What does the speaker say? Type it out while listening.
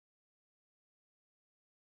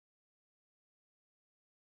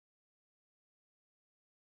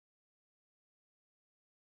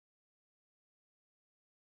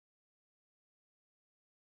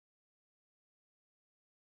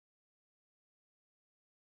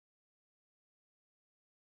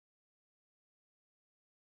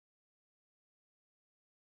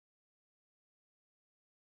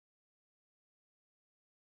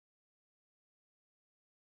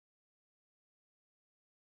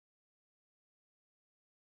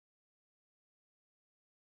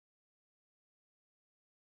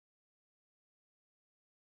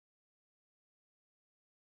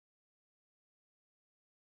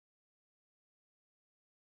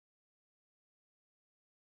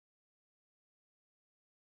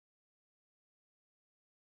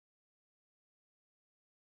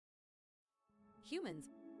Humans.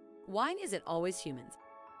 Why is it always humans?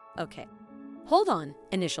 Okay. Hold on,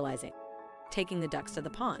 initializing. Taking the ducks to the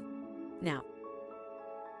pond. Now,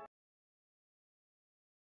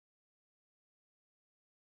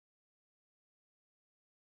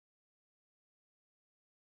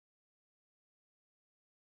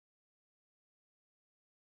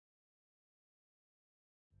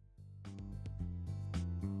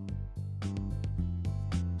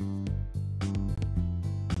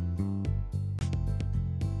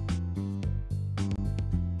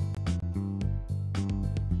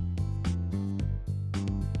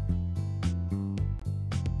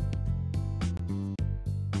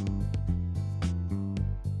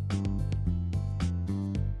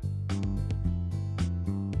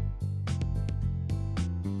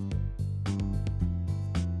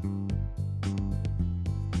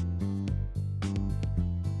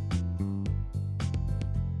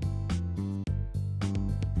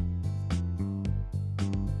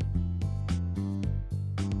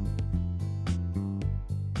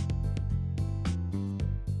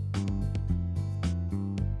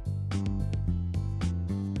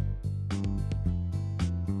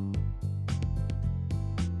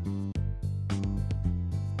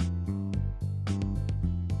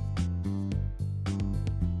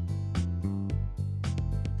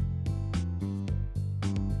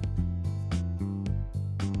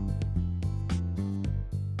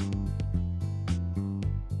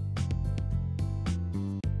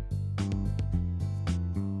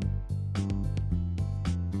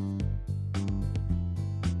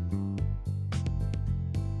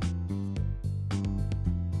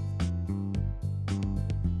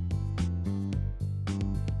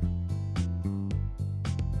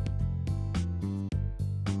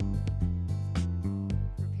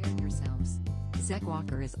 Prepare yourselves. Zach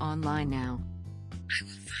Walker is online now. I will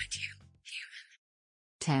find you, human.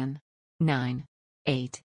 10, 9,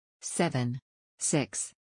 8, 7,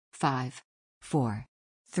 6, 5, 4,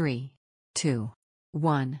 3, 2,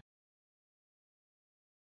 1.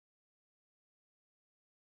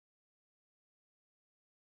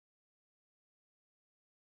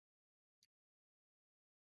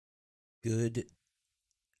 Good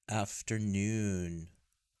afternoon.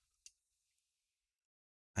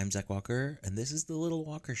 I'm Zach Walker, and this is the Little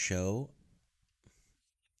Walker Show.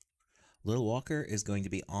 Little Walker is going to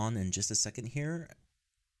be on in just a second here.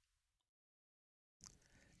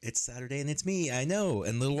 It's Saturday, and it's me, I know,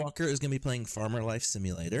 and Little Walker is going to be playing Farmer Life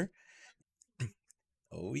Simulator.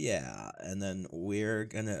 Oh, yeah, and then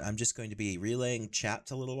I'm just going to be relaying chat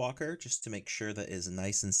to Little Walker just to make sure that is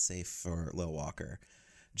nice and safe for Little Walker.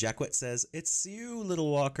 Jackwet says, "It's you, Little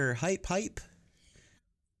Walker. Hype, hype."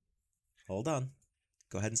 Hold on.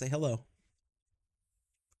 Go ahead and say hello.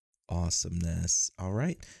 Awesomeness. All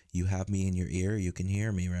right. You have me in your ear. You can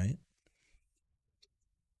hear me, right?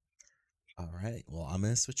 All right. Well, I'm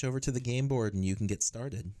going to switch over to the game board and you can get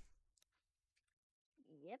started.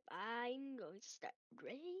 Yep, I'm going to start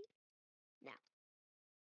right now.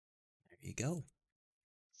 There you go.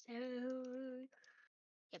 So,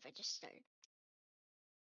 if I just start.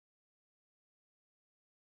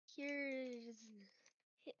 Here's...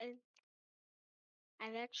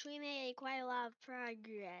 I've actually made quite a lot of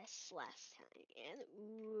progress last time,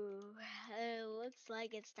 and looks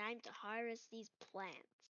like it's time to harvest these plants.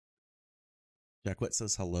 Jackwet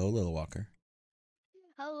says hello, Little Walker.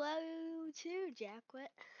 Hello too, Jackwet.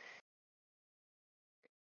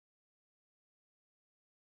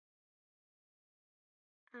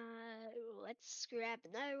 Let's grab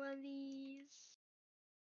another one of these.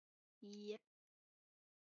 Yep.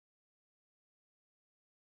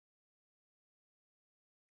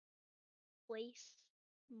 Place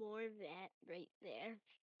more of that right there.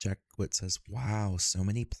 Jackwet says, "Wow, so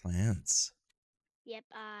many plants." Yep,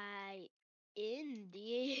 I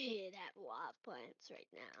indeed have a lot of plants right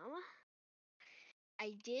now.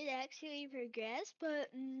 I did actually progress, but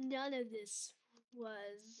none of this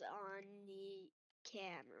was on the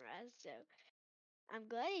camera, so I'm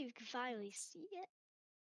glad you can finally see it.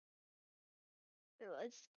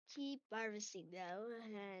 Let's keep harvesting though,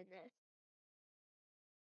 and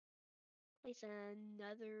place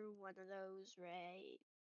another one of those right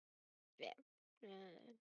there.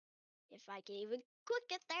 If I can even click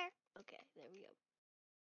it there. Okay, there we go.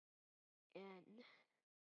 And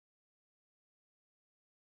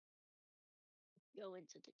go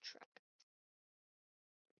into the truck.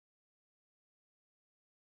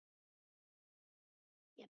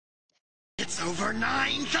 Yep. It's over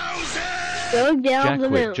 9,000! Go down the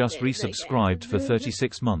Jackwit mountain. just resubscribed for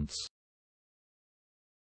 36 months.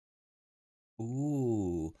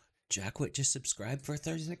 Ooh, Jackwit just subscribed for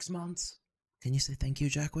 36 months. Can you say thank you,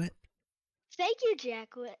 Jackwit? Thank you,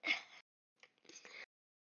 Jacqueline.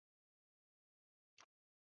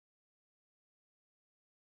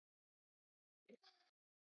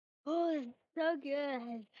 Oh, it's so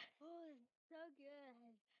good. Oh, it's so good.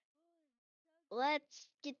 Let's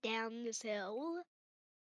get down this hill,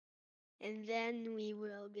 and then we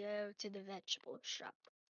will go to the vegetable shop.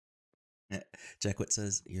 Jackwit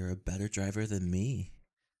says, "You're a better driver than me."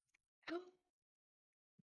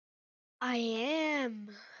 I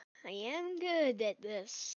am. I am good at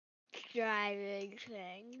this driving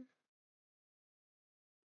thing.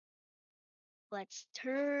 Let's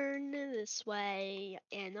turn this way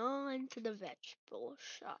and on to the vegetable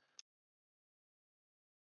shop.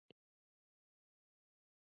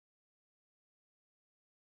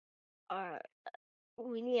 Alright,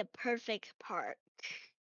 we need a perfect park.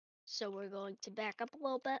 So we're going to back up a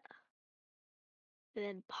little bit. And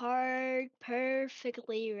then park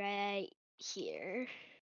perfectly right here.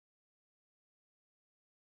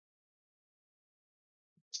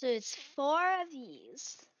 So it's 4 of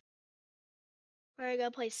these. We're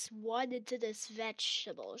gonna place 1 into this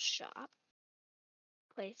vegetable shop.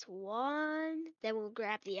 Place 1, then we'll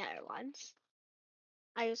grab the other ones.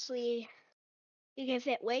 Obviously, you can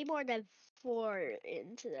fit way more than 4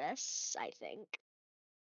 into this, I think.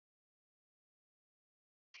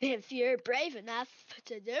 If you're brave enough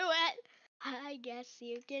to do it, I guess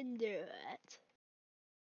you can do it.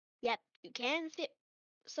 Yep, you can fit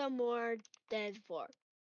some more than 4.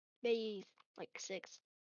 Maybe like 6.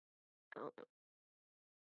 I don't know.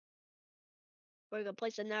 We're gonna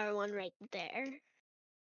place another one right there.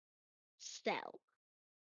 Sell.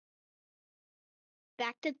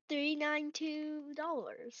 Back to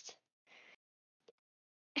 $392.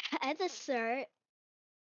 At the start,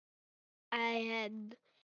 I had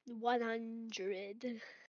 100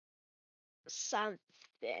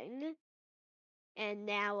 something, and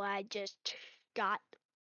now I just got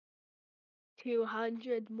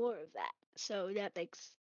 200 more of that. So that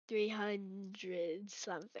makes 300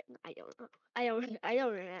 something. I don't know. I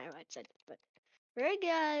don't remember what I said, but we're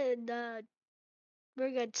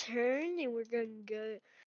gonna turn and we're gonna go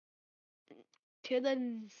to the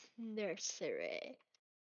nursery.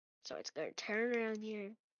 So it's gonna turn around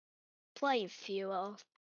here. Play fuel.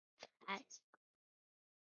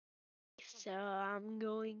 So I'm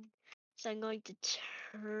going to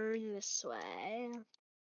turn this way.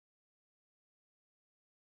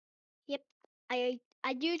 Yep. I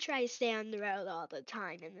do try to stay on the road all the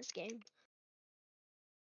time in this game.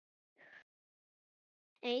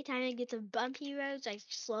 Anytime I get to bumpy roads, I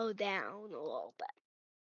slow down a little bit.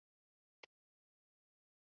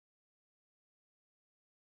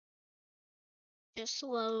 Just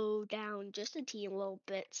slow down just a teeny little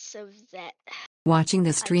bit so that Watching the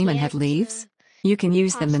I stream and have can't leaves? You can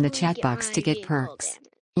use them in the possibly chat get box my to get vehicle perks.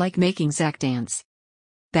 damaged. Like making Zach dance.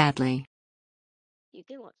 Badly. You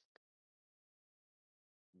can look.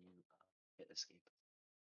 Hit escape.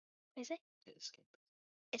 Is it? Hit escape.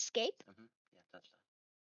 Escape? Yeah, touchdown.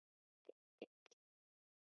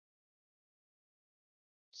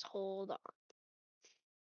 Just hold on.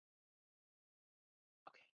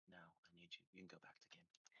 Okay, now I need you. You can go back to game.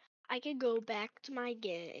 I can go back to my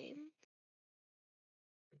game.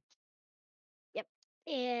 Yep.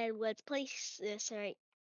 And let's place this right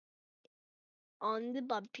on the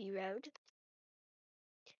bumpy road.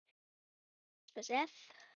 Press F.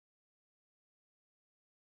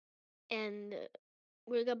 And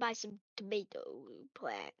we're gonna buy some tomato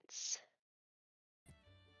plants.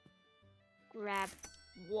 Grab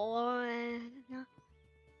 1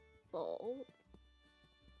 bowl.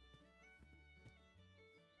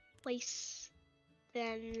 Place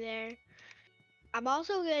them there. I'm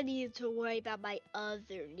also gonna need to worry about my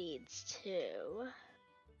other needs too.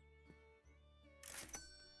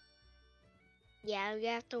 Yeah, I'm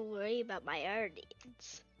gonna have to worry about my other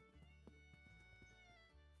needs.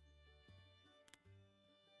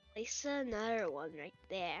 Place another one right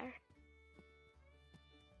there.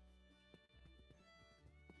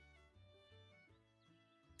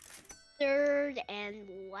 Third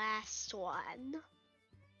and last one.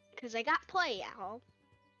 Because I got play at home.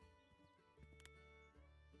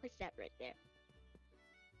 Place that right there.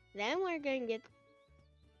 Then we're gonna get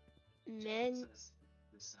men.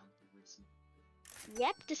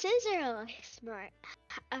 Yep, this is really smart.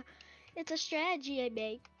 It's a strategy I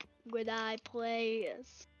make when I play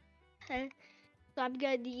this. So I'm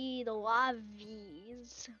gonna need a lot of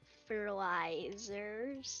these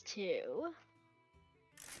fertilizers too.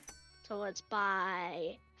 So let's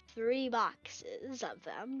buy 3 boxes of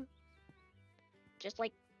them. Just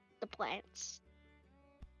like the plants.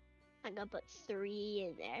 I'm gonna put 3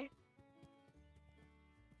 in there.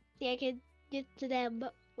 See, I could get to them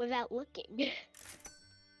without looking.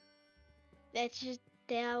 That's just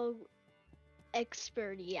how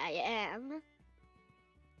experty I am.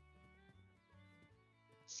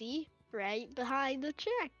 See? Right behind the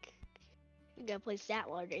check. I'm gonna place that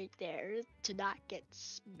one right there to not get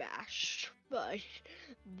smashed by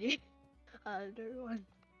the other one.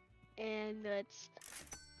 And let's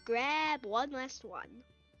grab one last one.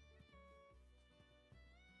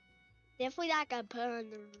 Definitely not gonna put on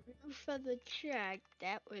the roof of the truck.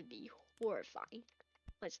 That would be horrifying.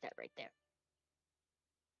 Place that right there.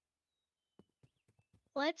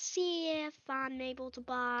 Let's see if I'm able to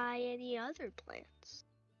buy any other plants.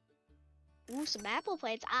 Ooh, some apple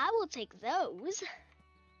plants. I will take those.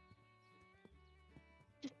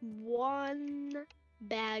 Just one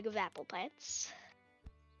bag of apple plants.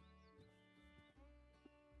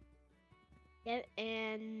 Yep,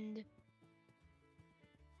 and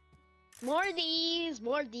more of these,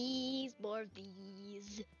 more of these, more of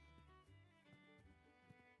these.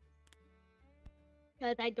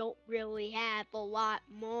 Because I don't really have a lot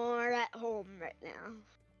more at home right now.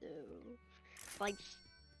 So, like,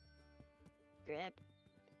 grab,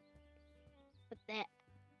 put that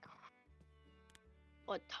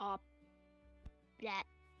on top that.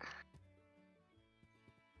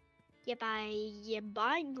 Yep, I am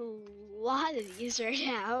buying a lot of these right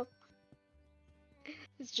now.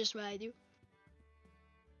 It's just what I do.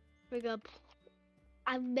 We're gonna.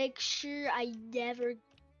 I make sure I never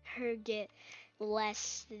get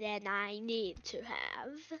less than I need to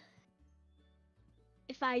have.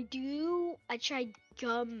 If I do, I try to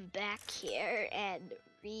come back here and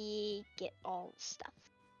re-get all the stuff.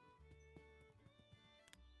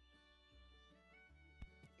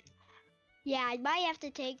 Yeah, I might have to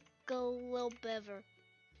take a little bit of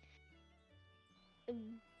a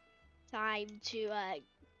time to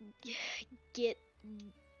get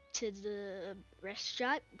to the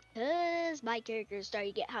restaurant because my character is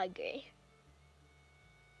starting to get hungry.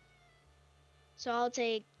 So I'll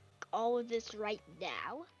take all of this right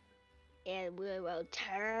now and we will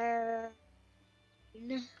turn.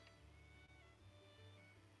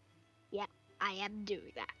 Yeah, I am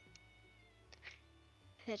doing that.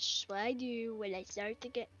 That's just what I do when I start to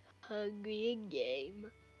get hungry in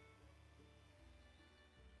game.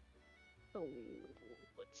 Oh,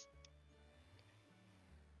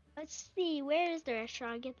 let's see, where is the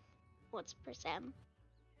restaurant again? Let's press M.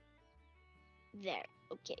 There.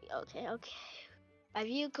 Okay, okay, okay. My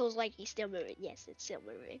vehicle's like he's still moving. Yes, it's still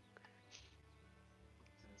moving.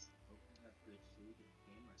 Says, hope you have good food in the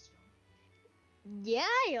game restaurant. Yeah,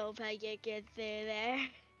 I hope I can get through there.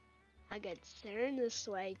 I could turn this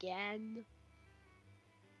way again.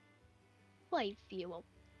 Play fuel.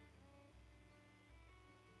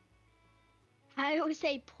 I always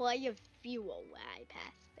say play of fuel when I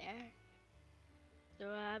pass there. So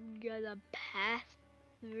I'm gonna pass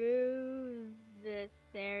through this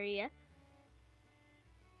area.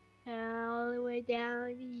 All the way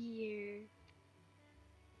down here.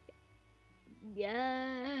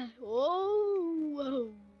 Yeah. Whoa,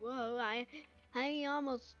 whoa, whoa. I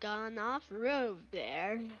almost gone off road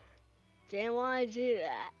there. Didn't want to do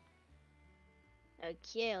that.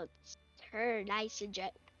 Okay, let's turn nice and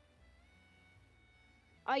jet.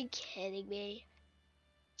 Are you kidding me?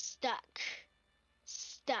 Stuck.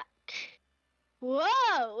 Stuck.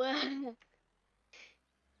 Whoa!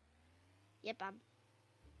 Yep, I'm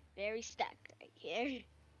very stuck right here.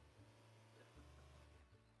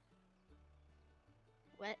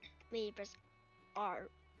 What? Let me press R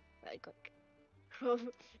really quick.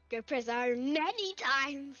 Go press R many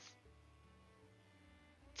times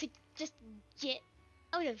to just get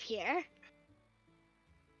out of here.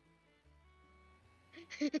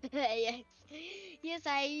 Yes. Yes,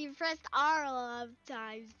 I pressed R a lot of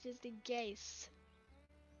times just in case.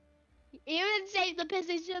 Even save the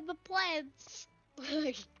position of the plants.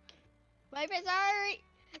 My press R,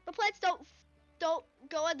 the plants don't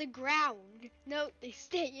go on the ground. No, they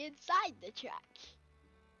stay inside the truck.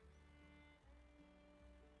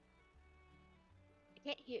 I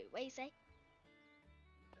can't hear you. What do you say?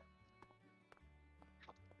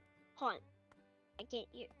 Hold on. I can't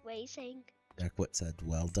hear. What are you saying? Darkwood said,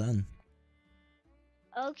 well done.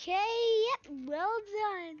 Okay, yep, well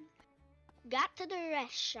done. Got to the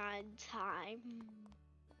restaurant time.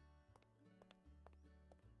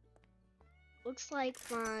 Looks like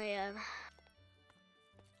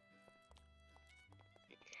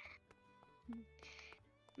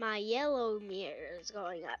my yellow mirror is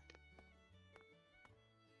going up.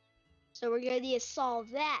 So we're gonna need to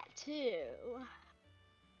solve that too.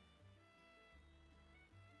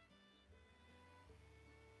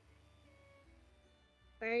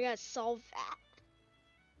 We're gonna solve that.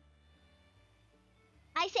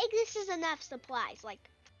 I think this is enough supplies, like,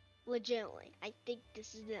 legitimately. I think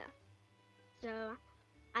this is enough. So,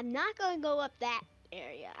 I'm not gonna go up that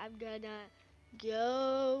area. I'm gonna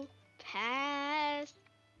go past,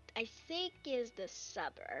 I think is the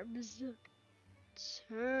suburbs.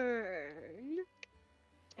 Turn.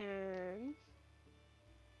 And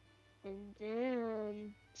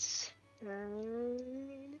then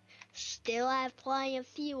turn. Still have plenty of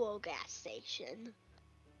fuel gas station.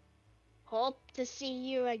 Hope to see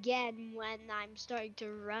you again when I'm starting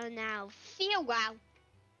to run out of fuel.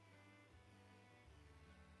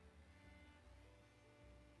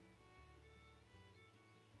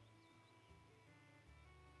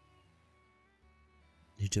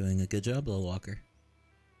 You're doing a good job, Little Walker.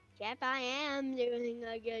 Yep, I am doing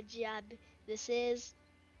a good job. This is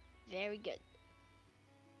very good.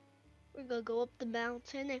 We're gonna go up the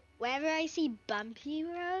mountain, and wherever I see bumpy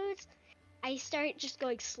roads, I start just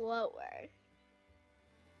going slower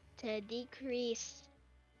to decrease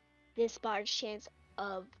this bar's chance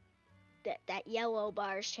of that yellow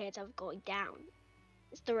bar's chance of going down.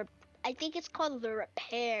 It's I think it's called the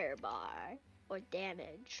repair bar or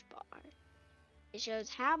damage bar. It shows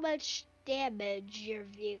how much damage your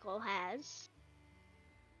vehicle has.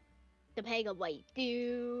 Depending on what you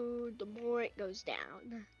do, the more it goes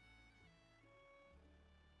down.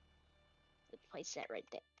 Let's place that right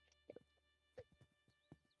there.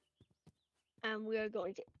 And we are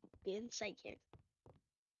going to be inside here.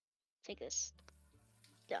 Take this.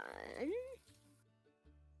 Done.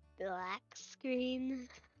 Black screen.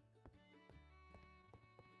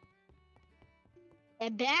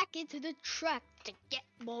 And back into the truck to get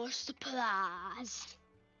more supplies.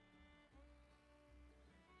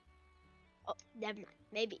 Oh, never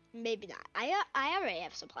mind. Maybe not. I already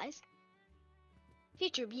have supplies.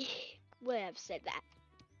 Future me would have said that.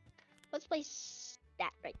 Let's place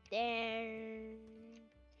that right there.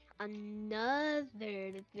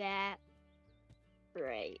 Another that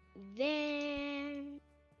right there.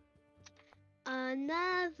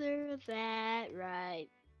 Another that right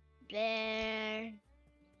there.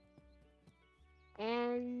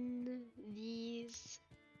 And these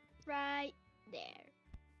right there.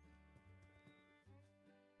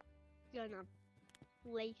 Gonna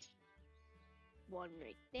place one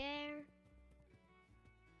right there.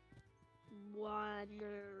 One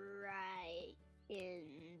right in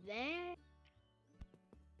there.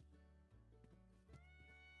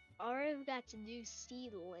 Or I've got to do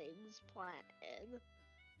seedlings planted.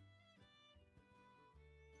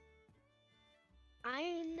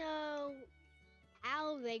 I know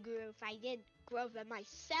how they grew if I didn't grow them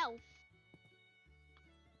myself.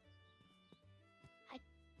 I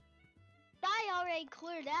thought I already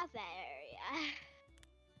cleared out that area.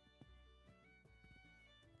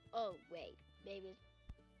 Oh wait, maybe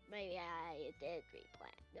I did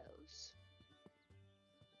replant those.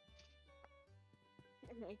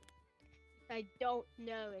 I don't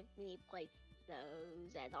know if we placed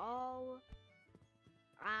those at all.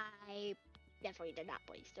 I definitely did not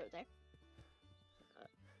place those there.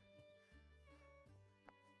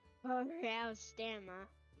 Oh, now stamina.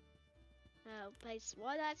 Oh, place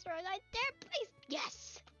one that's right there, please.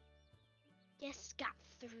 Yes! Yes, got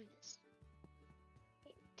through this.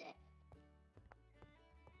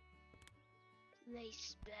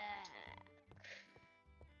 Place back.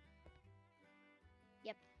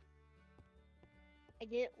 Yep. I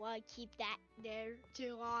didn't want to keep that there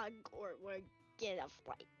too long or it would get a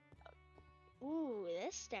flight. Ooh,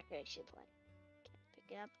 this decoration plant. Can I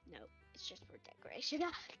pick it up? No, it's just for decoration.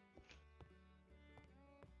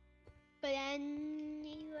 But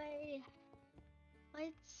anyway,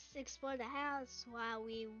 let's explore the house while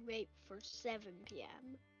we wait for 7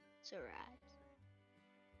 p.m. to rise.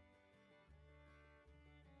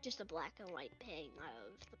 Just a black and white painting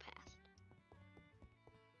of the past.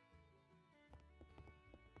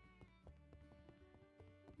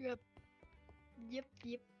 Yep.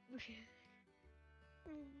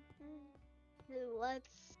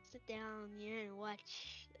 Let's sit down here and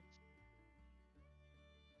watch this.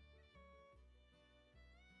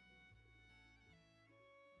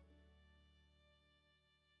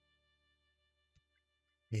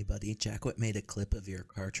 Hey, buddy, Jackwit made a clip of your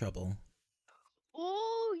car trouble.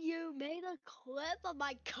 Oh, you made a clip of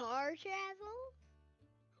my car travel?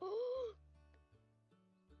 Oh,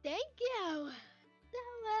 thank you so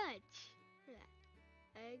much.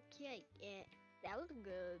 Okay, yeah, that was a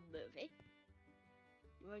good movie.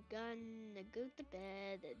 We're gonna go to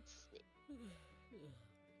bed and sleep.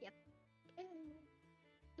 Yep.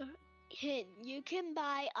 And you can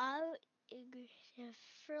buy all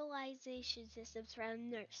fertilization systems from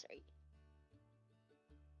nursery.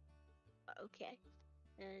 Okay.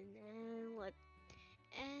 And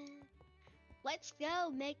let's go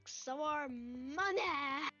make some more money.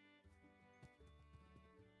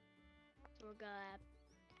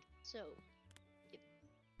 So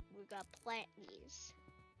we're gonna plant these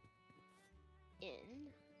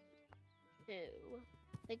in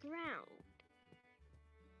the ground.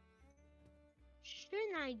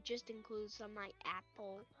 Shouldn't I just include some of my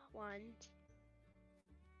apple ones?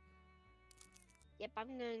 Yep, I'm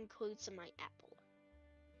gonna include some of my apple.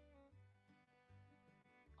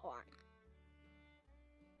 Hold on.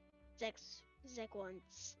 Zek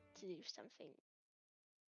wants to do something.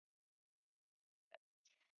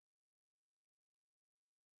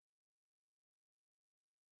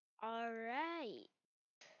 Alright.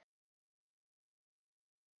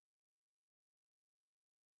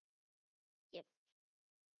 Yep.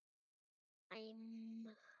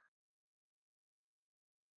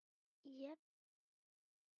 Yep.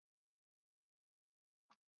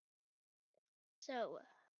 So,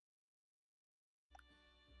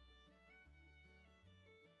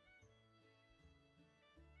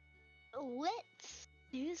 let's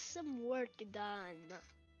do some work done.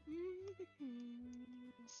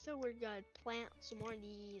 So we're gonna plant some more of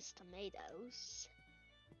these tomatoes.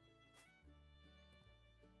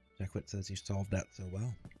 Jackwit says you solved that so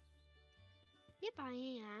well. Yep, I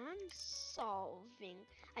am solving.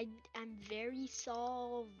 I'm very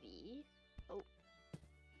solvy. Oh,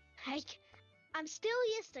 I'm still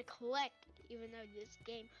used to collect, even though this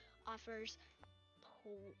game offers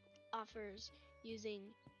using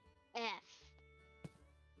F.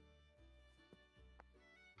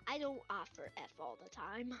 I don't offer F all the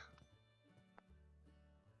time.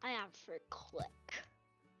 I offer click.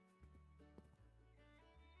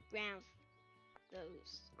 Ground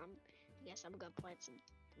those. I guess I'm gonna plant some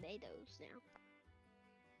tomatoes now.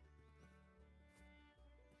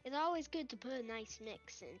 It's always good to put a nice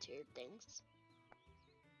mix into your things.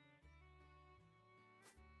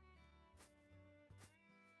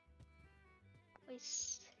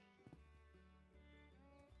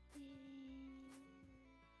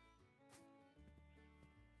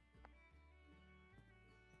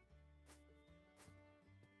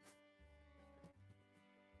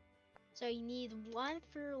 So you need one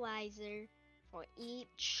fertilizer for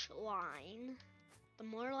each line. The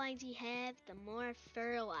more lines you have, the more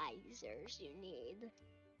fertilizers you need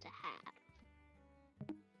to have.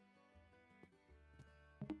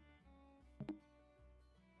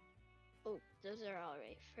 Oh, those are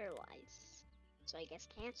already fertilized. So I guess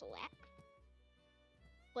cancel that.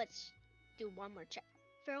 Let's do one more check.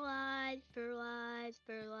 Fertilize, fertilize,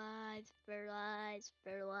 fertilize, fertilize,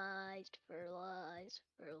 fertilize, fertilize,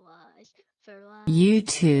 fertilize, fertilize.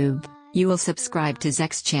 YouTube. You will subscribe to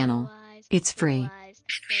Zek's channel. It's free. Fertilize,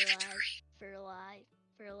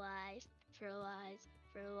 fertilize, fertilize,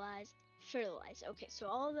 fertilize, fertilize. Okay, so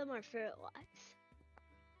all of them are fertilized.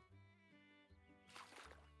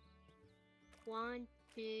 1,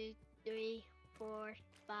 2, 3, 4,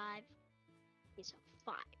 5. Okay, so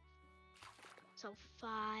 5. So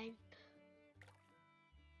 5.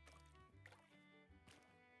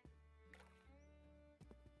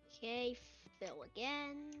 Okay, fill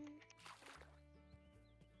again.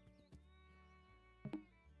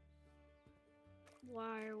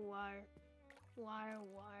 Wire, wire, wire,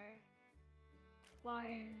 wire,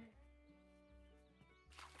 wire.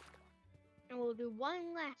 And we'll do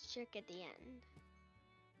one last trick at the end.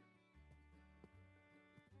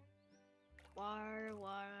 Wire,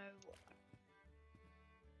 wire, wire.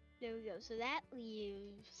 There we go. So that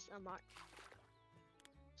leaves a mark.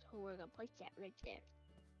 So we're gonna place that right there.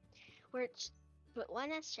 Put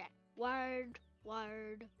one last check. Wired,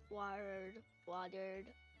 wired, wired, watered,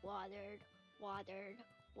 watered, watered,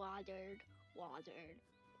 watered, watered,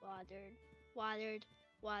 watered, watered, watered,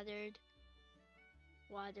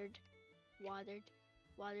 watered, watered,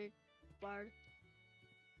 watered, watered,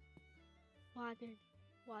 watered,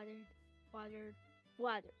 watered, watered,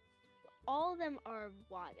 watered. All of them are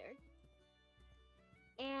watered.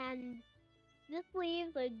 And this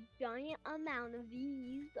leaves a giant amount of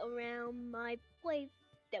these around my place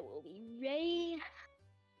that will be ready.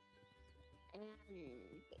 And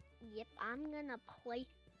yep, I'm gonna place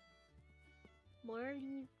more of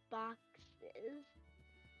these boxes.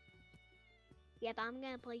 Yep, I'm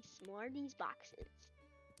gonna place more of these boxes.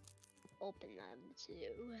 Open them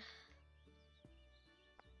too.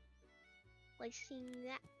 Placing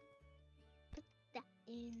that. Put that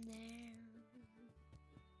in there.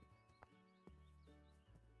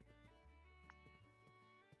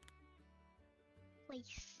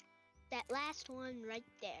 Place that last one right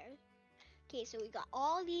there. Okay, so we got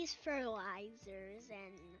all these fertilizers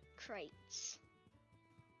and crates.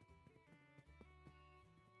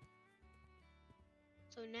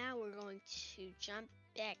 So now we're going to jump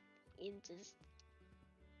back into this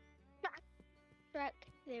truck.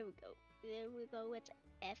 There we go. There we go with the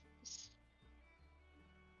F's.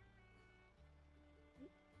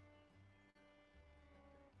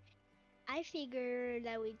 I figured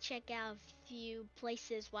that we check out a few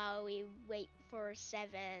places while we wait for 7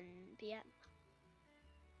 p.m.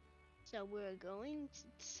 So we're going to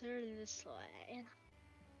turn this way.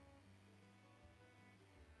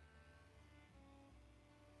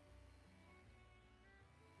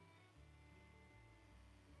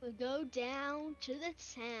 We'll go down to the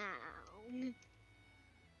town.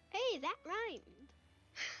 Hey, that rhymed.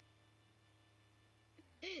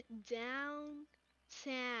 Downtown.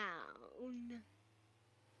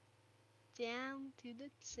 Down to the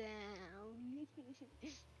town.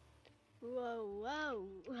 Whoa, whoa,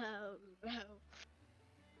 whoa, whoa.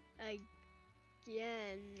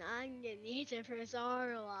 Again, I'm gonna need to press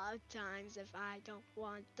R a lot of times if I don't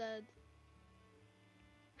want the...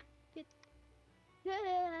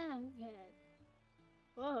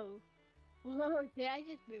 Whoa. Whoa, did I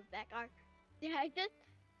just move that car? Did I just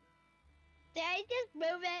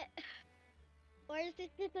move it? Or is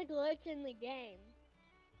this just a glitch in the game?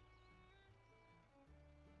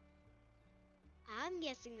 I'm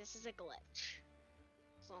guessing this is a glitch.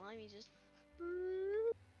 So let me just...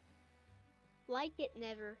 Like it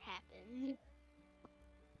never happened.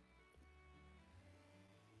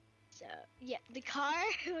 So, yeah, the car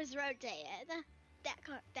was rotated.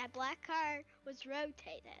 That black car was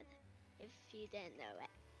rotated. If you didn't know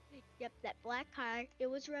it. Yep, that black car, it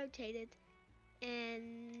was rotated.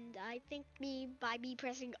 And I think by me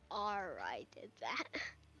pressing R, I did that.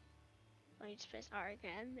 Let me just press R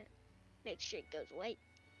again. Make sure it goes away.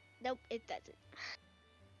 Nope, it doesn't.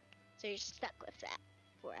 So you're stuck with that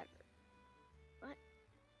forever. What?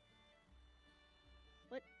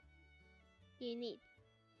 What do you need?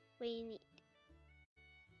 What do you need?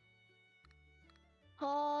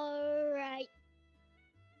 Alright.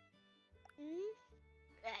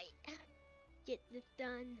 Right. Get this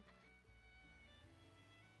done.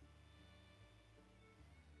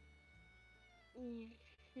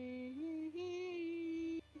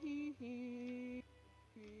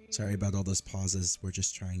 Sorry about all those pauses. We're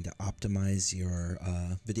just trying to optimize your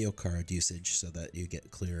video card usage so that you get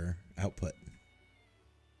clearer output.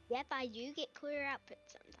 Yep, I do get clear output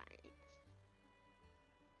sometimes.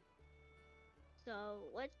 So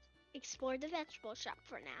let's explore the vegetable shop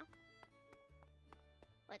for now.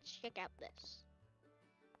 Let's check out this.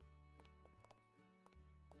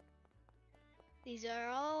 These are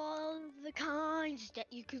all the kinds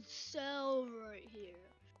that you could sell right here.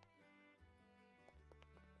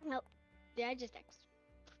 Well, did I just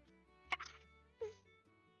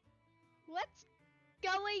What's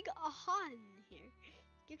going on here?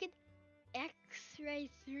 You can X-ray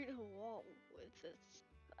through the wall with this.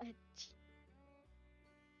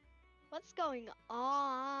 What's going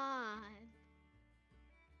on?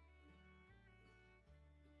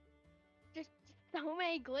 There's so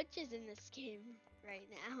many glitches in this game right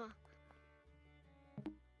now.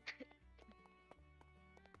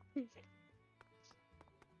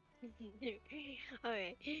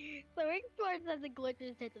 Alright, so we're exploring some of the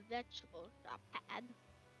glitches that the vegetable shop had.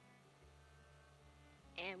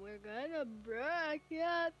 And we're gonna back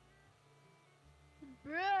up.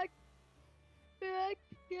 Back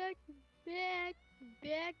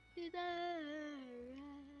to the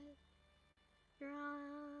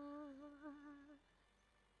restaurant.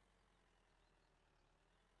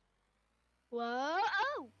 Whoa!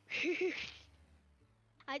 Oh!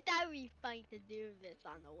 I thought it'd be fun to do this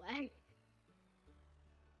on the way.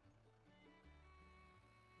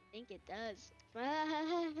 I think it does.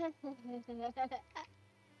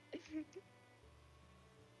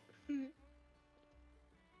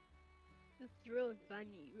 It's really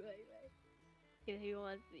funny, right? If you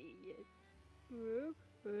want to see it.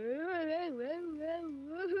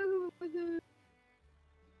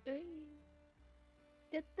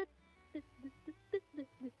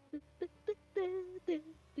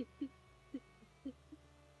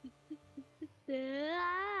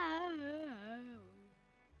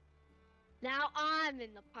 Now I'm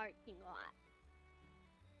in the parking lot.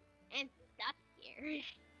 And stuck here.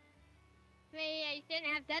 Maybe I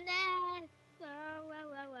shouldn't have done that.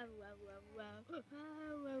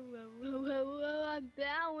 I'm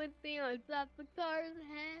balancing on top of the car's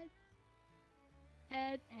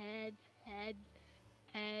head.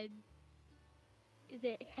 Head. Is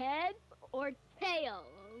it head or tail?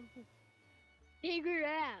 Figure it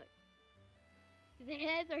out. The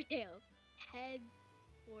head or tail? Head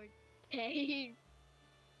or tail?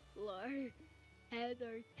 Lord. Head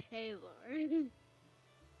or Taylor?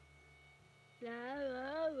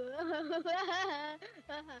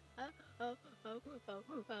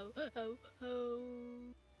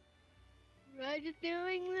 I'm just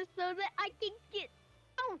doing this so that I can get.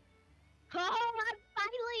 Oh, I'm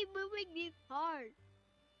finally moving these cars.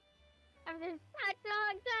 After such a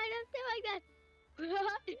long time of doing this.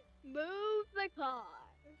 Move the car.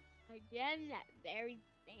 Again, that very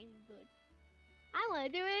same good. I want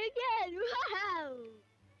to do it again. Wow.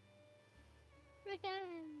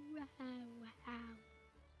 Wow.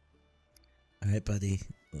 All right, buddy.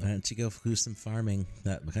 Why don't you go do some farming?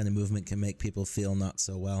 That kind of movement can make people feel not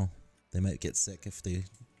so well. They might get sick if they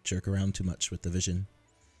jerk around too much with the vision.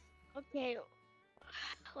 Okay.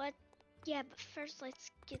 What? Yeah, but first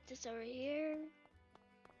let's get this over here.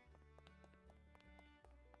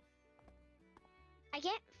 I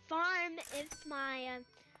can't farm if my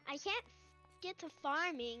I can't get to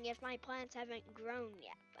farming if my plants haven't grown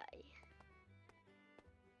yet, buddy.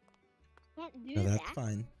 Can't do No, that's that.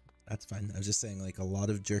 fine. That's fine. I was just saying, like, a lot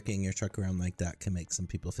of jerking your truck around like that can make some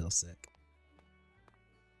people feel sick.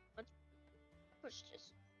 Let's push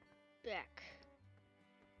this back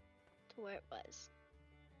to where it was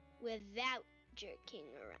without jerking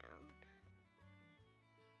around.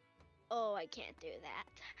 Oh, I can't do that.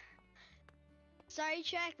 Sorry,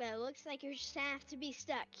 track, but it looks like you're just gonna have to be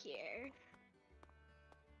stuck here. You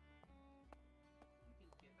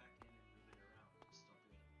can get back in and move it around. Just don't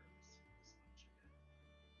do it on purpose.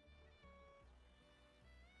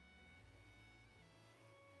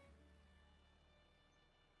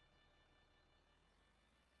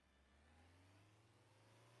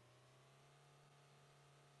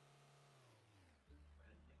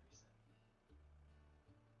 Just let you go.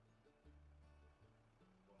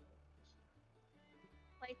 Go ahead and hit reset.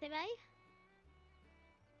 Wait, say bye.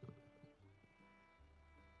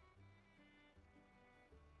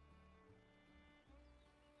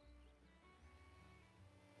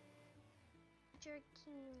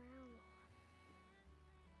 Jerking around.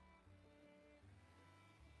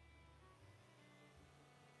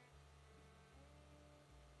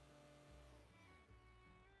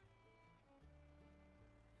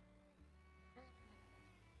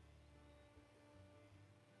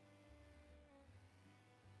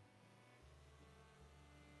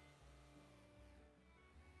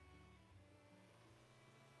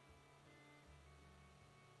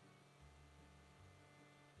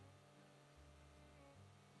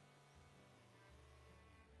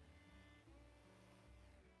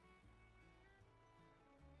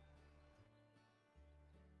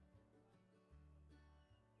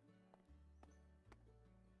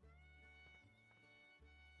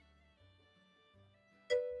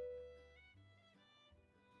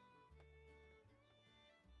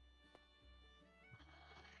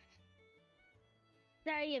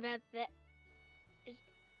 Sorry about that. It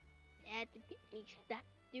had to get me stop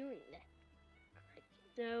doing that.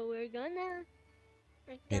 So we're gonna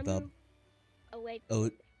Hey, Bob. move away Oh,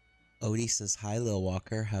 from Odie says, hi, Lil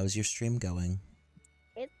Walker. How's your stream going?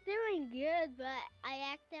 It's doing good, but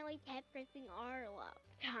I accidentally kept pressing R a lot of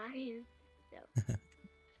times. So,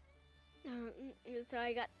 so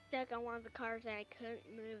I got stuck on one of the cars and I couldn't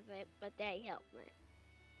move it, but they helped me.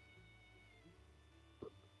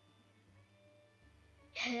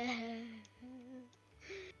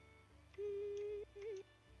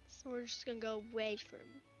 So we're just gonna go away from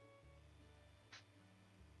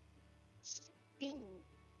speed,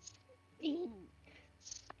 speed,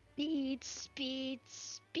 speed, speed,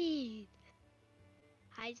 speed.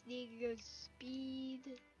 I just need to go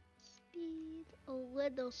speed, speed, a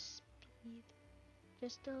little speed,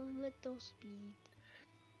 just a little speed.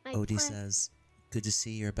 My Odie plan- says, good to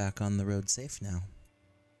see you're back on the road safe now.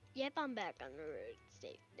 Yep, I'm back on the road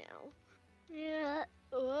safe now. Yeah,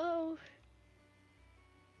 whoa.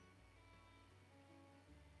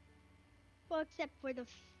 Well, except for the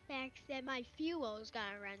fact that my fuel's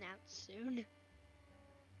gonna run out soon.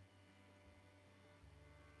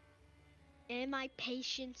 And my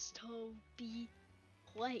patience to be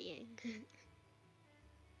playing.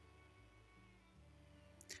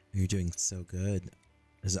 You're doing so good.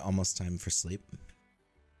 Is it almost time for sleep?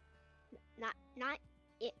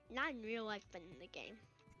 Not in real life, but in the game.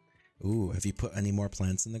 Ooh, have you put any more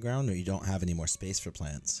plants in the ground, or you don't have any more space for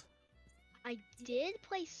plants? I did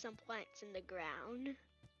place some plants in the ground.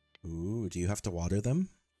 Ooh, do you have to water them?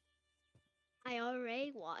 I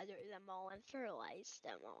already watered them all and fertilized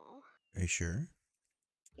them all. Are you sure?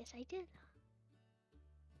 Yes, I did.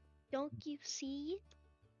 Don't you see?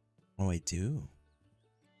 Oh, I do.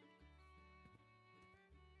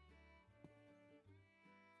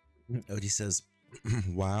 Odie says,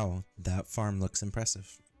 wow, that farm looks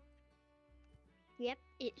impressive. Yep,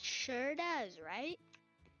 it sure does, right?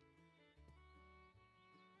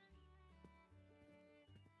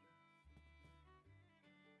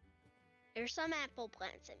 There's some apple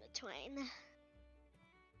plants in between.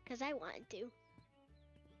 Because I wanted to.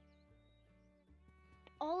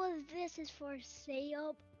 All of this is for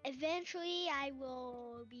sale. Eventually, I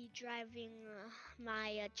will be driving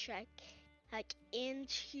my truck like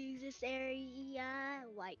into this area,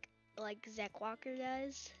 like Zach Walker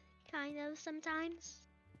does, kind of sometimes.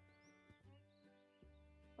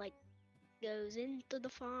 Like goes into the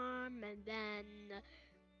farm and then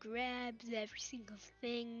grabs every single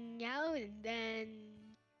thing out and then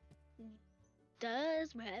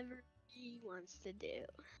does whatever he wants to do.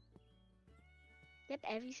 Yep,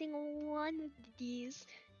 every single one of these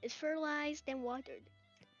is fertilized and watered.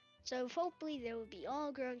 So hopefully they will be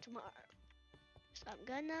all grown tomorrow. So I'm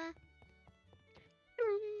gonna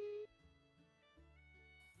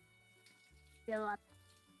fill up.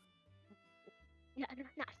 No,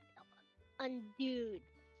 not fill up. Undo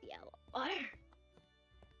the yellow water.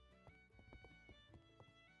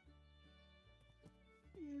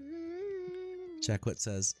 Jacquet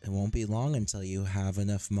says, it won't be long until you have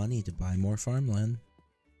enough money to buy more farmland.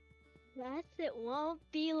 Yes, it won't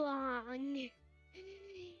be long.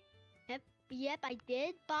 Yep, I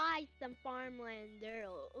did buy some farmland there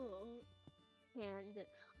and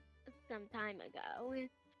some time ago.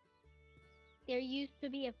 There used to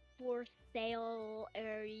be a for sale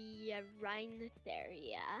area right in this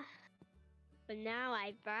area, but now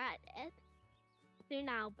I bought it. Soon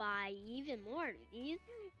I'll buy even more of these,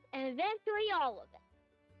 and eventually all of it.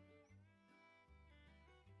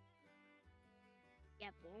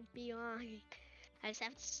 Yep, won't be long. I just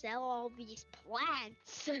have to sell all these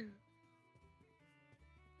plants.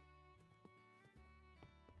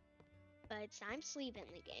 But I'm sleeping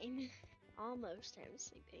the game. Almost I'm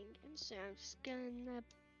sleeping. So I'm just gonna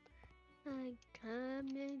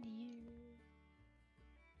come in here.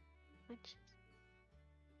 What?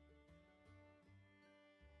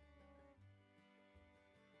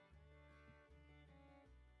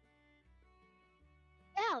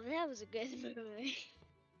 Oh, that was a good movie.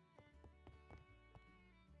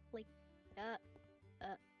 Like, oh.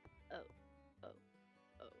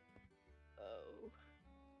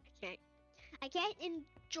 I can't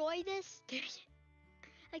enjoy this.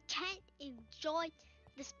 I can't enjoy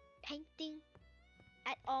this painting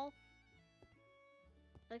at all.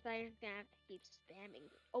 Like I'm gonna have to keep spamming.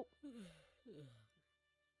 Oh.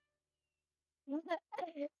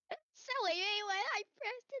 Silly anyway, I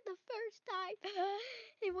pressed it the first time.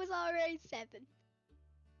 It was already 7.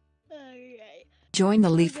 Okay. Join the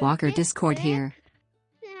So Leaf the Walker get Discord back here.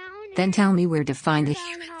 down Then and tell me where to find the down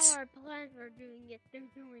how humans. our plants are doing it. They're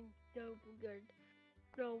doing so good.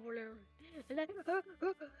 So good. And then,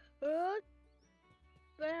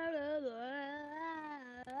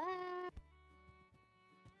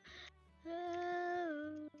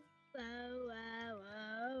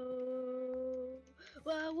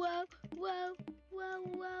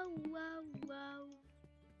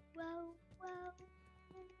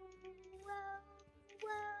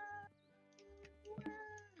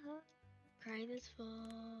 Cry this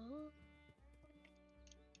fall.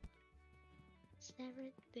 It's never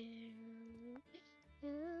there. To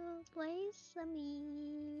place some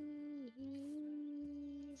easy.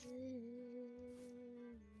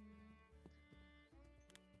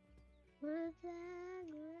 With that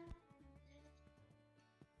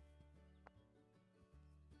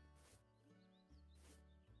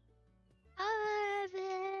I've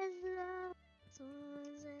been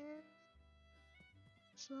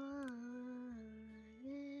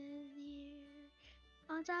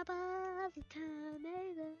on top of the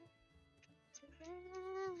tomato.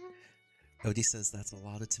 Odie says that's a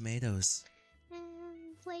lot of tomatoes.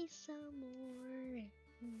 And place some more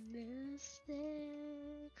in this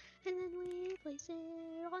thing. And then we place it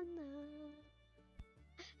on the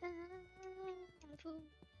apple.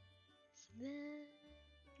 So then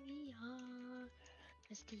we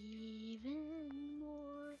harvest even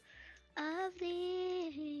more of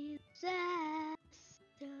these disaster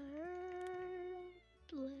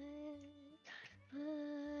plagues.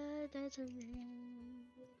 But the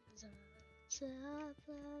tomatoes on top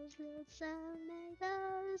of the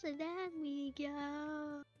tomatoes, and then we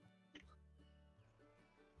go.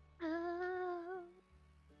 Oh,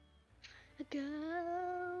 go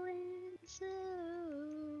into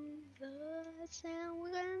the town.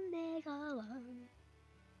 We're gonna make a lot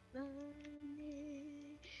of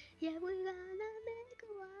money. Yeah, we're gonna make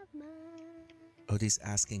a lot of money. Odie's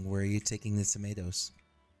asking, where are you taking the tomatoes?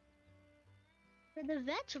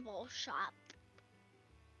 vegetable shop.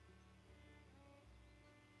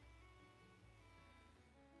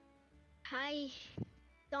 I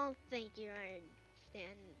don't think you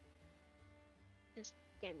understand this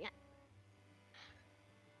game yet.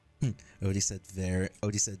 Odie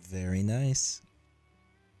said very nice.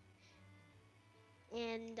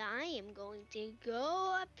 And I am going to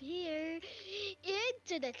go up here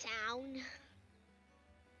into the town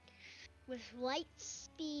with light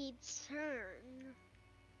speed turn.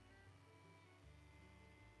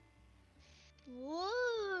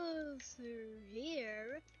 Whoa, through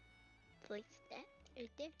here. Place that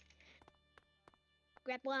right there.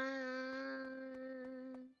 Grab one.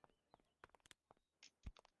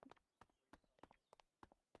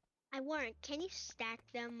 I warrant, can you stack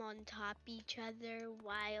them on top each other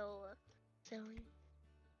while sewing?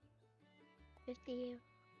 50.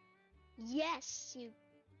 Yes, you.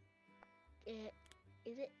 Is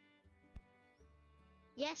it?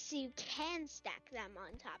 Yes, you can stack them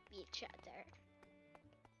on top each other.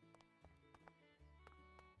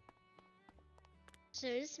 So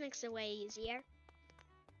this makes it way easier.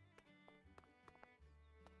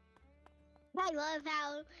 I love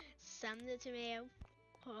how some of the tomato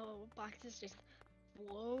boxes just,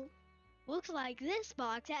 whoa. Looks like this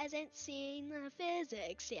box hasn't seen the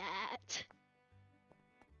physics yet.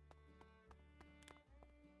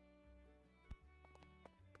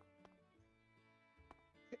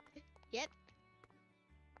 Yep.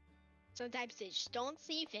 Sometimes they just don't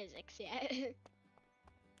see physics yet.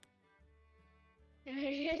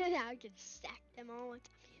 Now I can stack them all on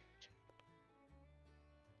top of each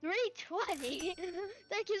other. 320?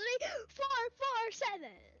 That gives me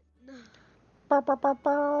 447.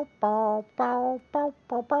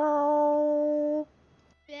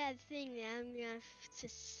 Bad thing that I'm gonna have to.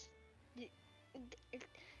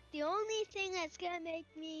 The only thing that's gonna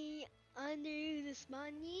make me undo this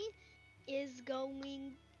money is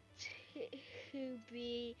going to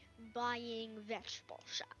be buying vegetable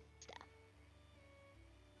shop stuff.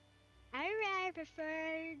 I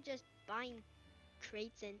prefer just buying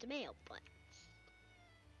crates and tomato plants.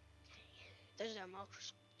 Those are the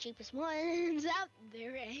most cheapest ones out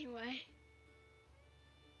there anyway.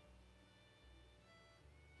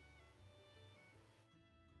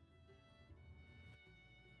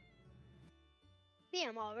 See,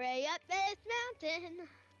 I'm already up this mountain.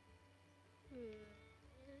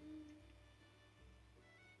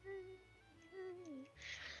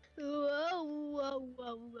 Whoa, whoa,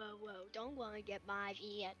 whoa, whoa, whoa. Don't want to get my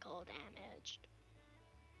vehicle damaged.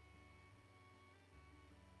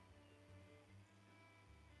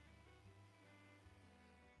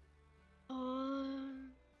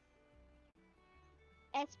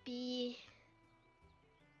 SB.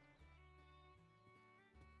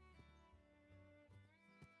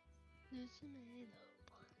 The tomato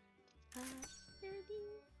plant.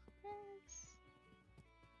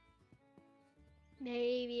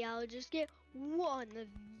 Maybe I'll just get one of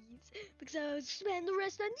these because I'll spend the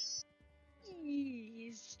rest on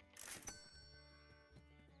these.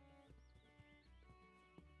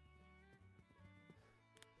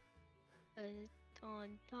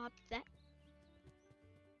 On top of that.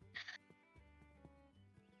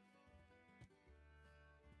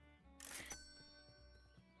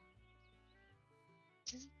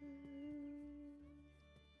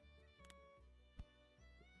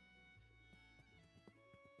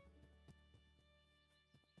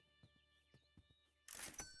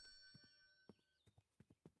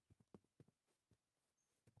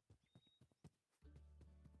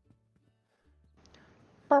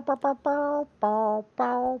 I like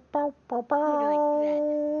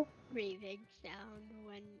that breathing sound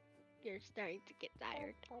when you're starting to get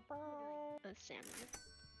tired. Stamina.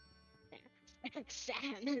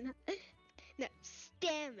 Stamina. No,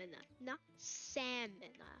 stamina, not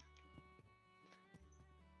stamina.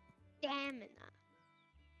 Stamina.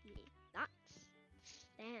 Not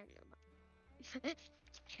stamina.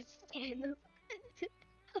 Stamina.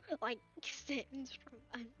 Like Sans from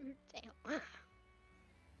Undertale.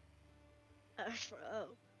 Oh,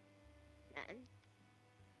 man.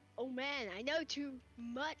 Oh man, I know too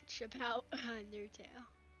much about Undertale.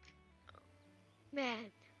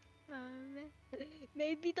 Man.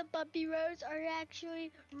 Maybe the bumpy roads are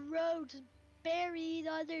actually roads buried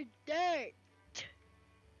under dirt.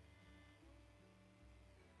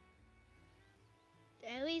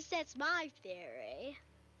 At least that's my theory.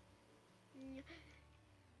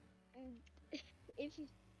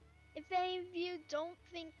 If any of you don't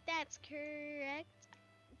think that's correct,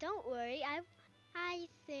 don't worry. I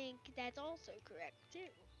think that's also correct too.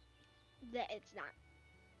 That it's not.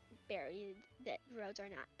 buried, that roads are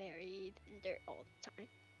not buried in dirt all the time.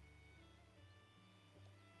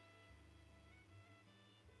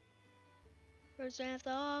 Roads don't have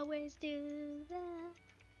to always do that.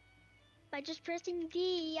 By just pressing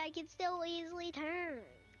D, I can still easily turn.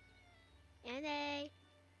 And A,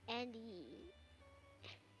 and E,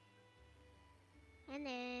 and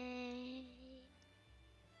A,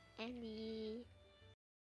 and E.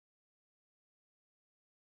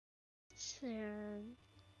 Turn.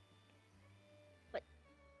 What?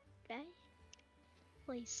 Did I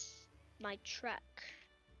place my truck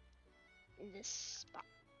in this spot?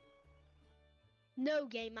 No,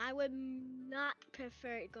 game, I would not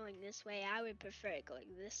prefer it going this way. I would prefer it going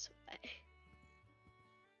this way.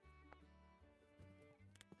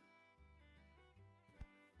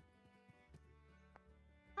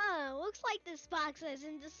 Oh, looks like this box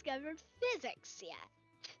hasn't discovered physics yet.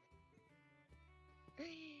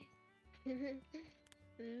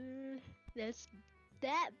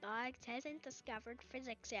 That box hasn't discovered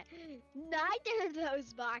physics yet. Neither of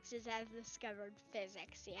those boxes have discovered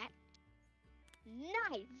physics yet.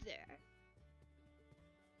 Neither.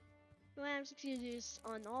 Well, I'm just gonna do this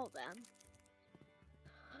on all of them.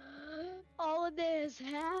 All of this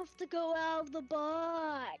have to go out of the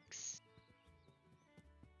box.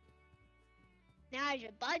 Now there's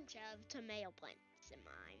a bunch of tomato plants in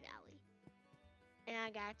my valley. And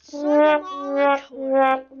I got some all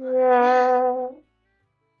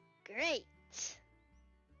Great.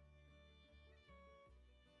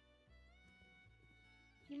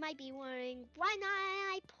 You might be wondering, why not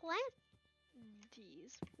I plant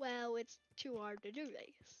these? Well, it's too hard to do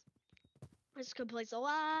these. I just could place a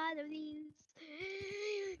lot of these.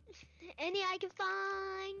 Any I can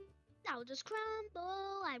find, I'll just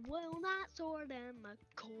crumble. I will not sort them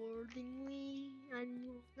accordingly. I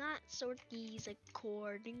will not sort these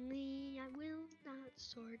accordingly. I will not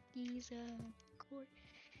sort these accordingly.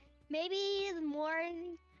 Maybe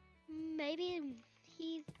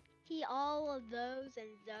he all of those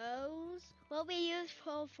and those will be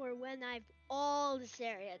useful for when I've all this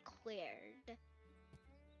area cleared.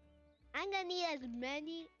 I'm gonna need as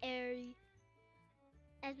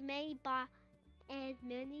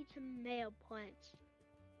many tomato plants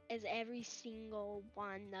as every single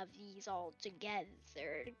one of these all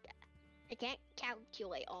together. I can't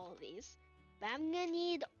calculate all of these, but I'm gonna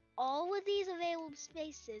need all of these available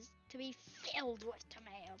spaces to be filled with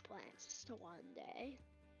tomato plants one day.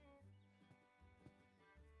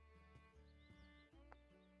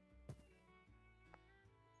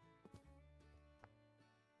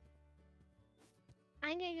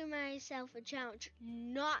 I'm gonna give myself a challenge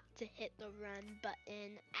not to hit the run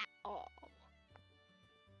button at all.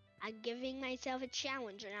 I'm giving myself a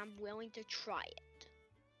challenge and I'm willing to try it.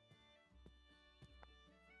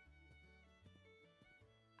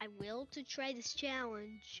 I will to try this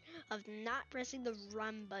challenge of not pressing the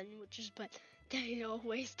run button, which is what Daddy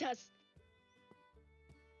always does.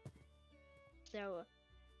 So,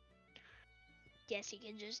 guess he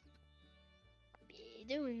can just be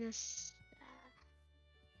doing this.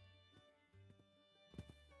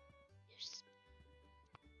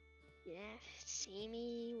 Yeah, see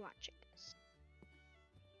me watching this.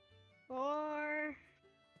 Or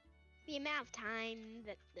the amount of time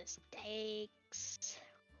that this takes,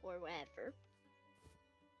 or whatever.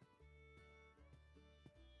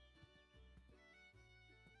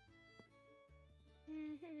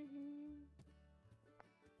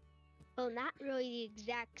 Well, not really the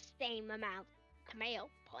exact same amount of tomato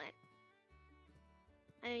plant.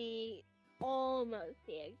 I mean, almost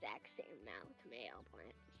the exact same amount of tomato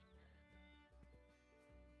plants.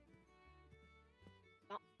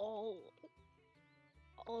 Not all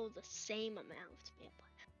the same amount of tomato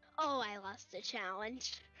plants. Oh, I lost the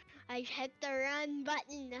challenge. I hit the run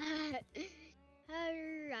button.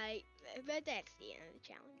 Alright, but that's the end of the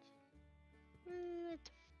challenge.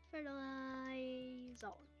 Let's fertilize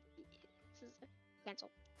all these.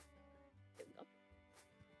 Cancel. There we go.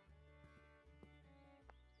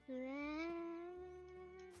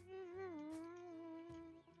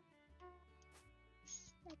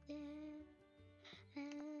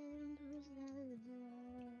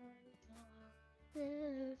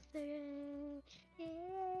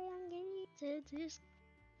 This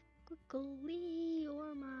quickly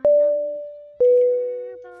or my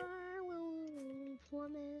bar will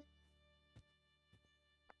form it.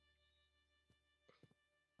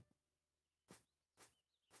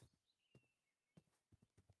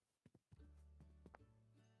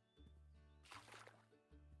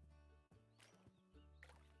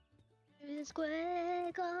 This quickly,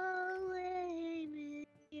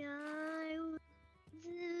 I will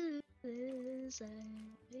do this. I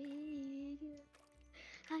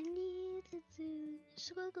need to do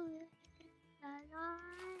struggle that I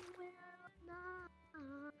will not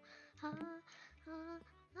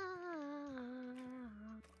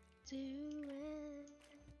do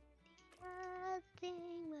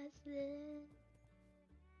anything but this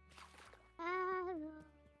at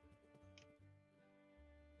all.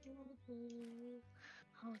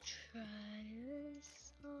 I'll try this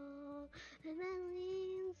all, and then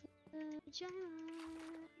leave the giant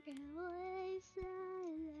always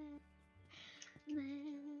silent.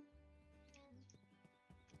 Then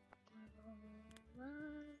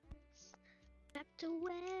once back to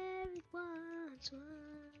where it once was.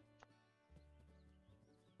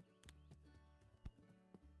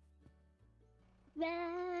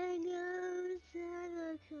 There goes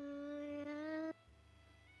the corner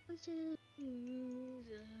to the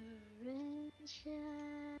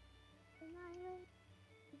resurrection. And I let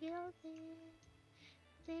guilty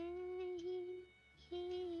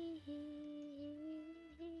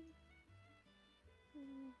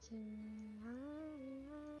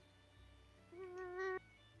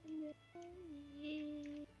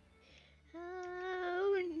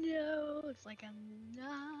oh no, it's like I'm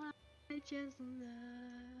not just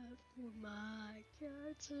enough for my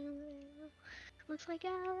God to live. Looks like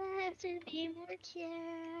I'll have to be more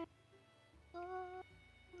careful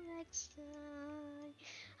next time.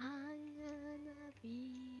 I'm gonna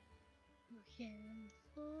be more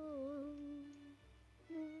careful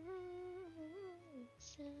next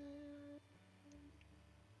time.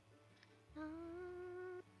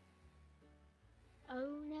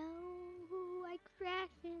 Oh no, I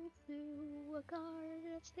crashed into a car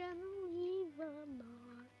that's gonna leave a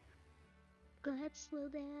mark. Let's slow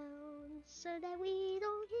down so that we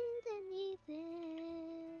don't hit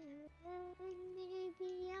anything.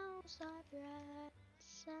 Maybe I'll stop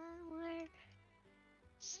right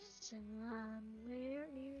somewhere near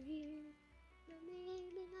here, but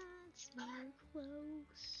maybe not so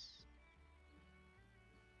close.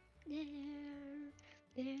 There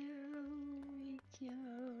we go.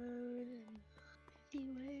 The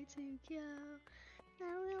way to go.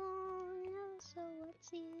 Now we all know, so what's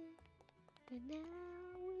here? And now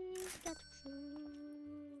we've got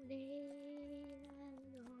food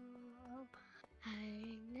and all.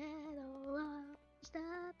 Hang that all up.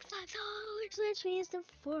 Stop $5, which means the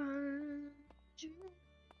 400.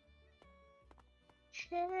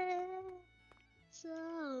 So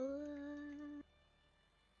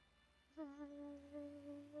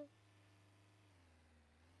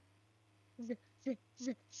z z z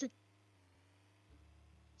z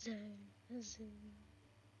z z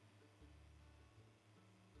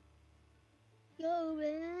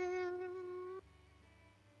going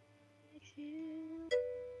to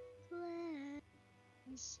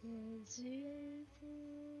places you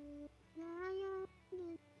think I am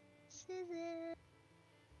scissors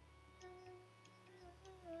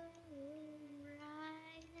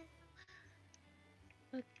right now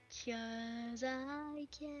because I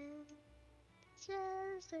can.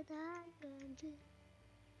 Just what I'm gonna do.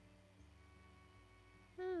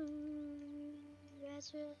 Ooh, that's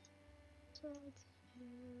what I do.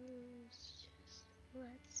 Just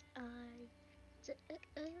what I do.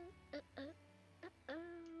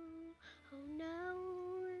 Oh no,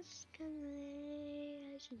 it's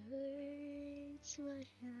coming. I should hurry to my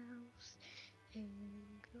house and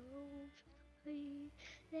go play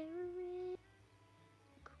there real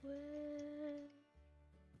quick.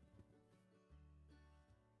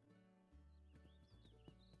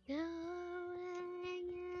 Going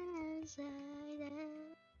inside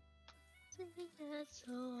out, that's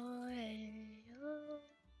all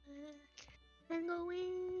and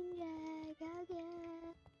going back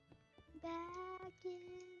again, back in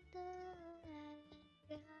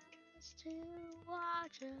the house to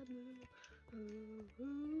watch a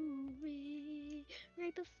movie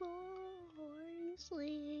right before you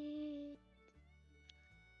sleep.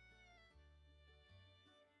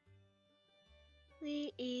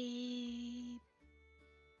 Sleep,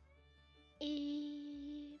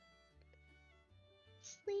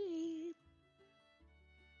 sleep,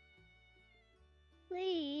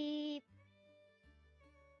 sleep.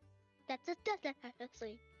 That's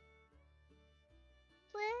sleep.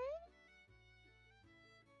 Play.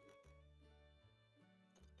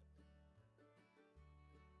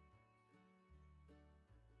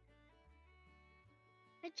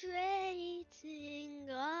 Hydrating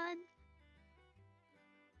on,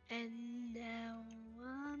 and now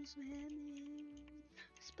I'm swimming,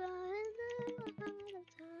 spotting a lot of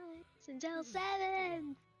times until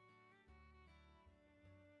 7.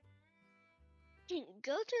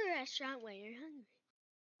 Go to a restaurant when you're hungry.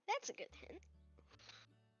 That's a good hint.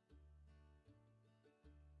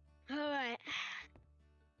 Alright.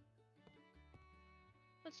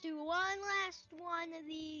 Let's do one last one of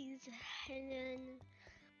these. And then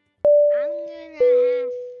I'm gonna have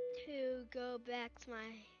to go back to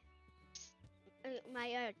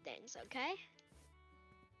my other things, okay?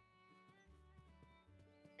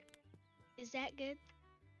 Is that good?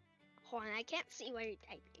 Hold on, I can't see what you're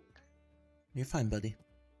typing. You're fine, buddy.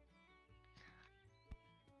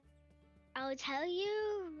 I'll tell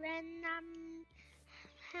you when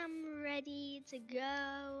I'm ready to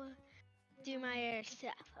go do my other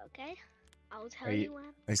stuff, okay? I'll tell Are you you when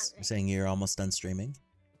are I'm s- ready. saying you're almost done streaming?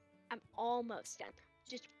 I'm almost done.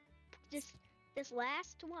 Just this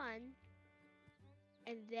last one,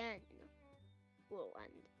 and then we'll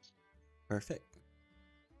end. Perfect.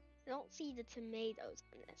 I don't see the tomatoes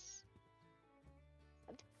in this.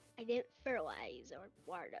 I didn't fertilize or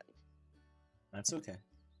water those. That's okay.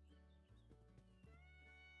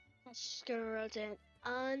 Let's grow an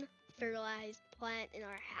unfertilized plant in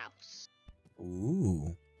our house.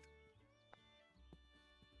 Ooh.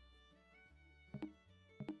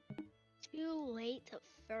 Too late to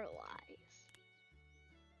fertilize.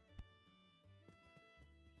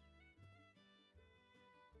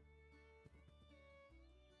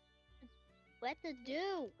 What to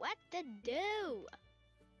do? What to do?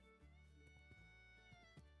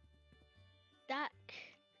 Duck.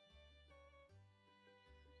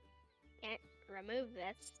 Can't remove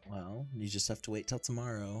this. Well, you just have to wait till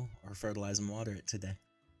tomorrow or fertilize and water it today.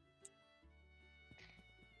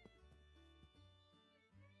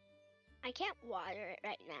 I can't water it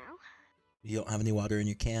right now. You don't have any water in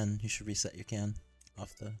your can. You should reset your can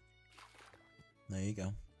off the... There you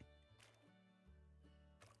go.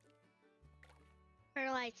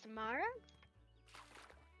 Fertilize tomorrow?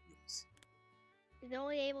 It's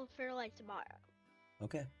only able to fertilize tomorrow.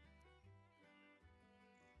 Okay.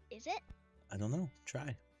 Is it? I don't know.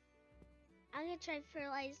 Try. I'm gonna try to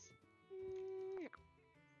fertilize. No.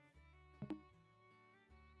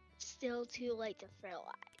 Still too late to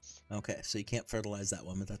fertilize. Okay, so you can't fertilize that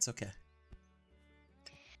one, but that's okay.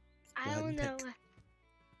 I ahead don't and know. pick.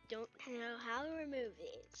 Don't know how to remove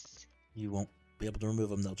these. You won't be able to remove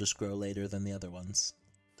them. They'll just grow later than the other ones.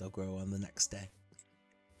 They'll grow on the next day.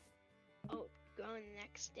 Oh, growing the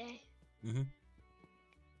next day. Mm-hmm.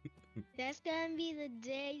 That's gonna be the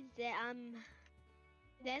day that I'm.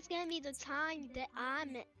 That's gonna be the time that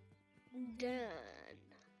I'm done.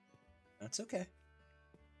 That's okay.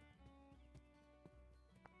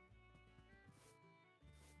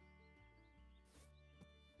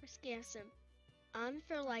 Let's get some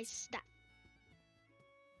unfertilized stuff.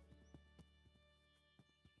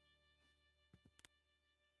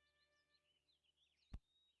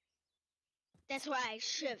 That's why I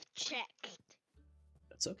should have checked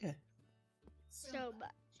That's okay. so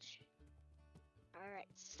much. Alright,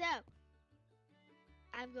 so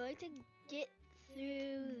I'm going to get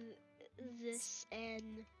through this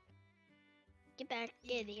and get back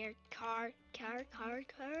in here. Car.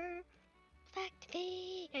 Back to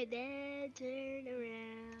me, and then turn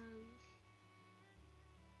around.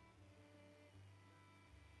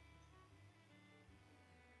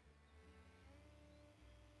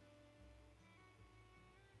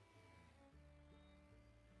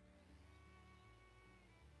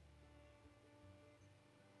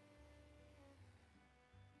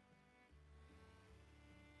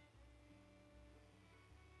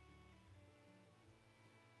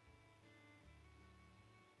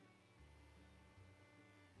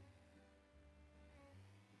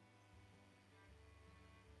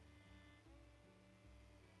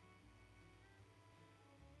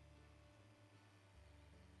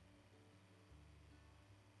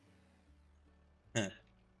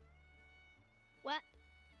 What?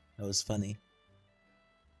 That was funny.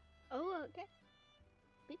 Oh, okay.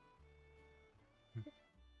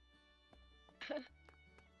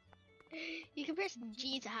 You can press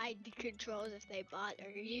G to hide the controls if they bother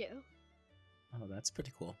you. Oh, that's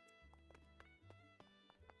pretty cool.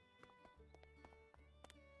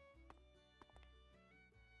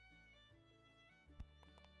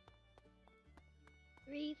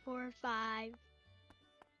 Three, 4, 5.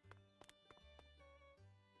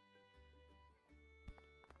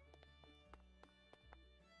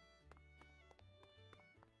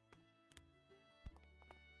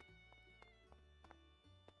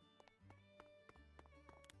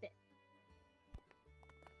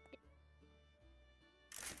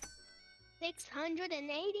 $685.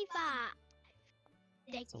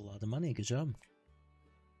 That's a lot of money. Good job.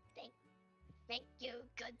 Thank you,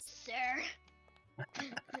 good sir.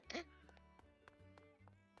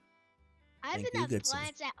 I have Thank you, enough good sir.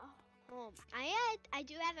 plants at home. I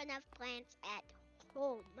do have enough plants at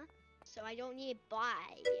home, so I don't need to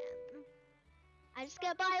buy them. I just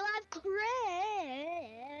gotta buy a lot of crates.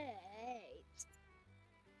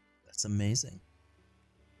 That's amazing.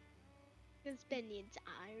 I spend the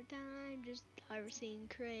entire time just harvesting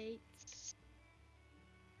crates.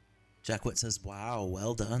 Jackwit says, "Wow,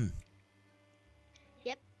 well done."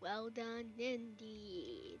 Yep, well done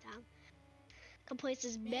indeed. Can place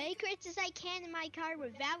as many crates as I can in my cart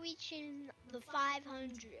without reaching the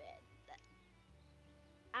 500.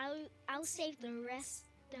 I'll save the rest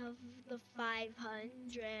of the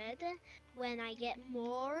 500 when I get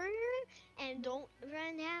more and don't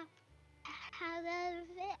run out of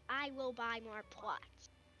it. I will buy more plots.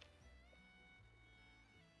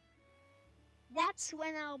 That's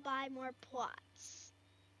when I'll buy more plots.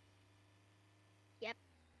 Yep.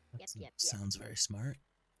 Yep. Sounds very smart.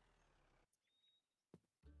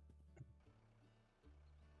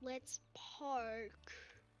 Let's park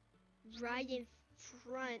right in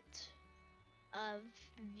front of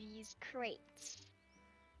these crates.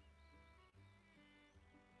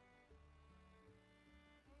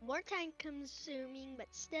 More time consuming, but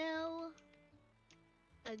still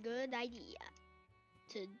a good idea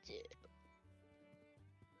to do.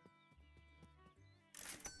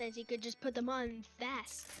 Since you could just put them on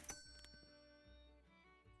fast.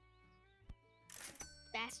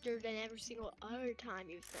 Faster than every single other time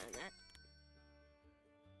you've done that.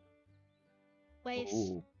 Wait,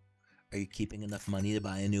 Oh, are you keeping enough money to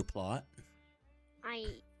buy a new plot?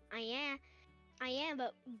 I am,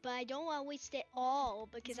 but I don't want to waste it all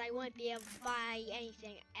because I won't be able to buy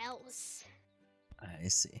anything else. I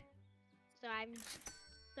see. So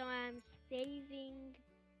I'm saving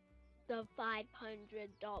the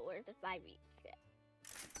 $500 if I reach it.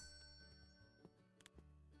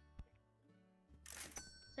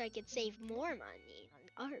 So I could save more money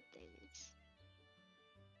on other things.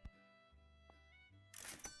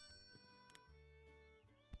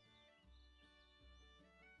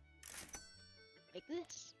 Like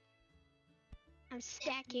this. I'm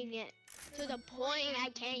stacking it to the point I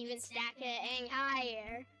can't even stack it any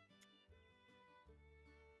higher.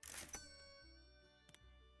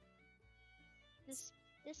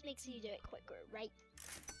 This makes you do it quicker, right?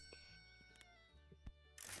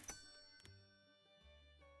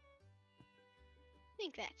 I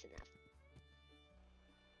think that's enough.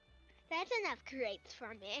 That's enough crates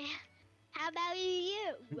for me. How about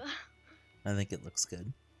you? I think it looks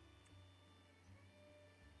good.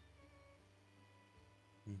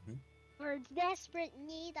 We're in desperate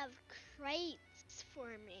need of crates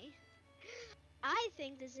for me. I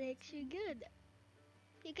think this is actually good.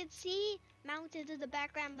 You can see mountains in the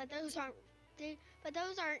background, but those aren't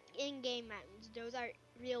in-game mountains. Those are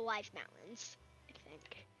real life mountains, I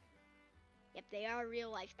think. Yep, they are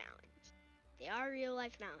real life mountains. They are real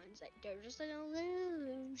life mountains. Like, they're just an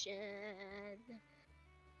illusion.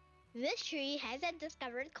 This tree hasn't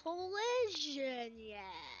discovered collision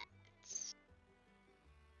yet.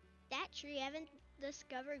 That tree haven't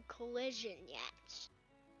discovered collision yet.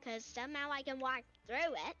 Because somehow I can walk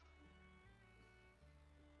through it.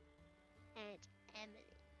 And it's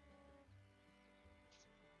Emily.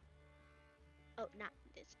 Oh, not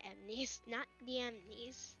this Emmy's. Not the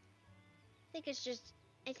Emmy's. I think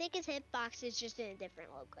his hitbox is just in a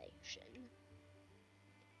different location.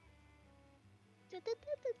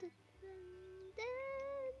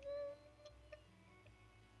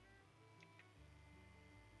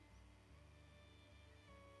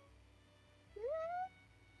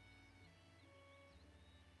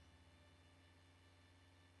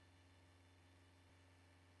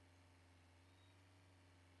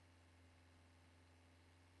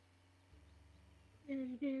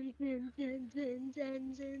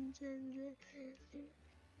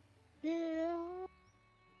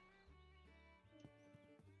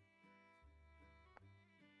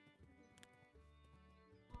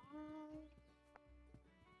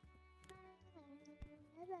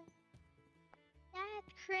 That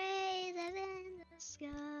craze hasn't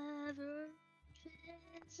discovered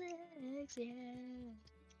physics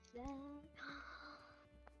yet.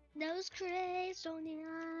 Those craze don't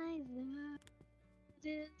either.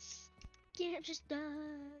 This game just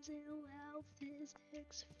doesn't allow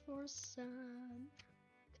physics for some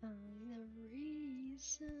kind of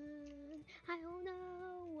reason. I don't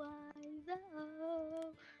know why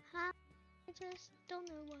though. I just don't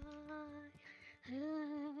know why.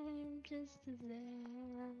 I'm just as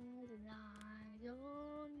bad, and I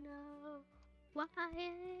don't know why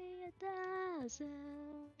it doesn't.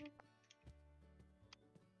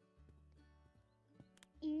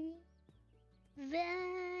 Even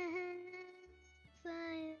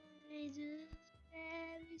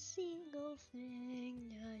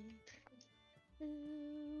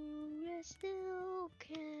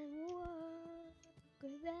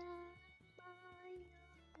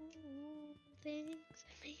things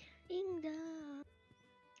being done.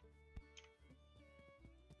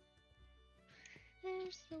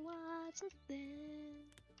 There's the lots of things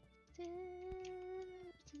to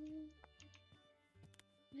do.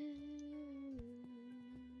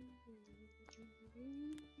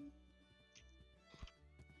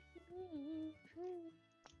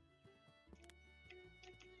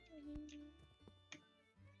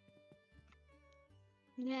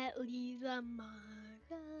 That leaves a mark.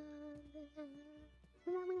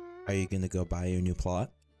 Are you gonna go buy your new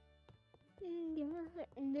plot?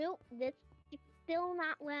 Nope, that's still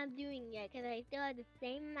not what I'm doing yet, because I still have the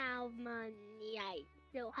same amount of money I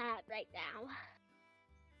still have right now.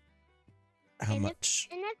 How And much?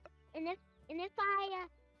 And if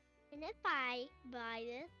I buy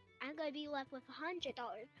this, I'm gonna be left with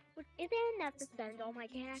 $100, which isn't enough to spend all my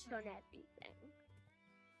cash on everything.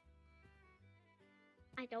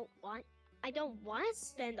 I don't want to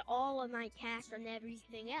spend all of my cash on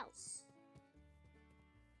everything else.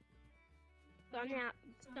 So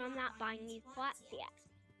I'm not buying these plots yet.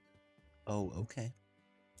 Oh, okay.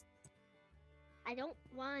 I don't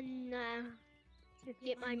want to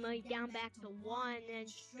get my money down back to 1 and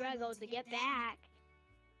struggle to get back.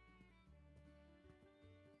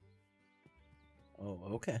 Oh,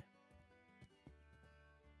 okay.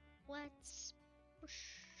 Let's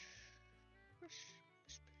push.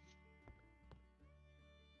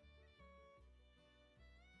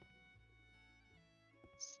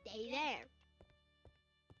 Stay there.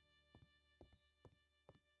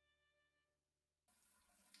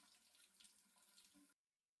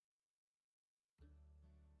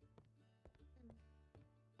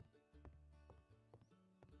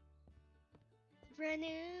 For a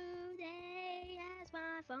new day as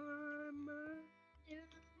my farmer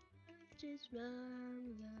just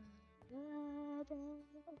run.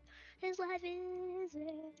 His life is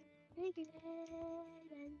very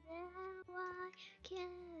great, and now I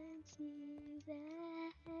can see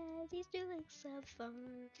that he's doing some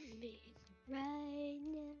fun right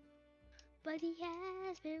now. But he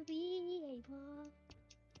has very able.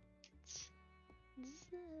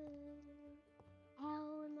 So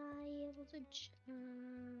how am I able to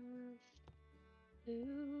jump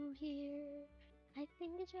through here? I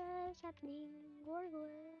think it's just happening or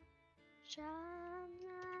glitch. I'm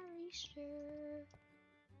not really sure.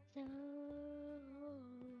 So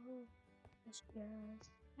it's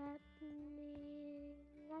just happening.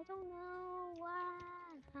 I don't know why.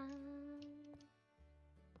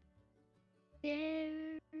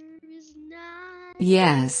 There's not.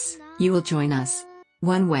 Yes, you will join us.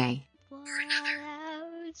 One way.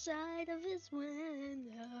 Outside of his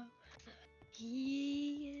window,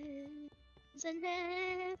 he is an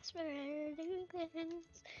expert in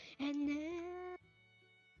things, and now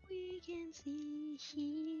we can see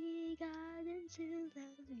he got into the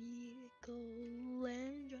vehicle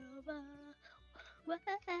and drove away.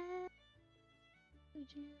 And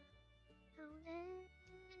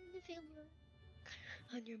if you look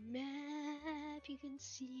on your map, you can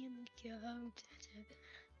see him go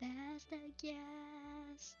past the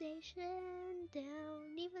gas station,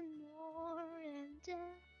 down even more, and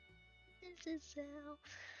down into cell.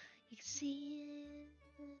 You can see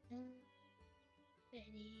it, and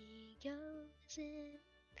he goes in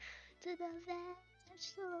to the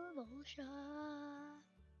vegetable shop.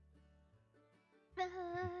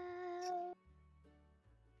 Oh,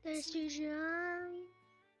 there's two giant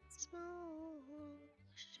small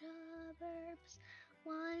suburbs,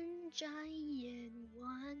 one giant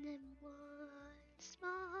one and one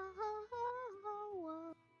small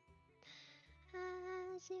one.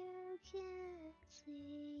 As you can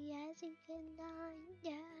see, as you can find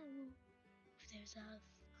out, there's a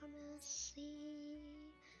pharmacy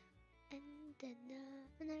and then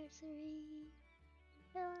a nursery.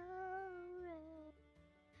 Oh,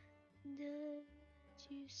 the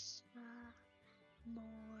juice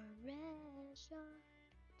more restaurant,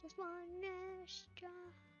 just one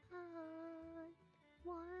restaurant,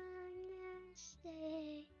 one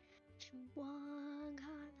station, one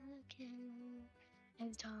kind of care,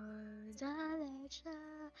 and tons of extra.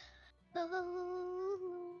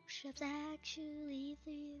 Oh, shops actually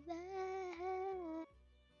 3 there,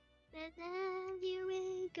 and then here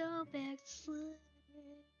we go back to sleep.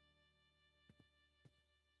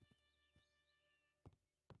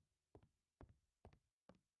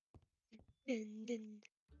 And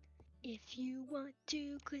if you want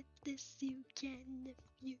to quit this, you can.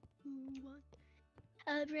 If you want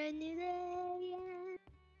a brand new day, and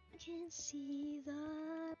you can see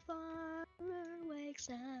the farmer wakes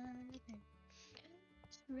up and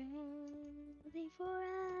is ready for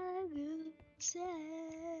a good say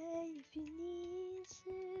if you need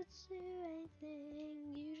to anything,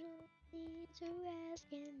 usually need to ask,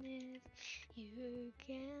 and if you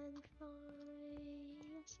can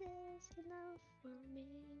find answers enough for me.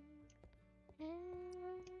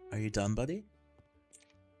 Are you done, buddy?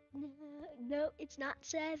 No, it's not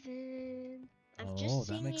 7. I'm Oh, just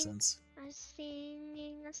that makes singing. sense. I'm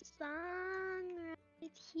singing a song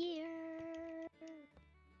right here.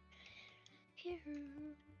 Here,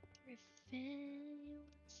 if anyone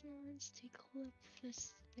wants to clip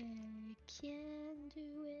this, they can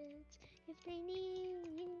do it if they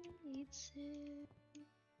need to.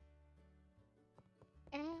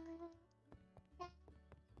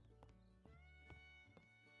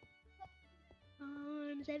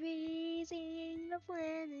 Arms everything the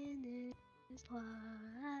planet is lost.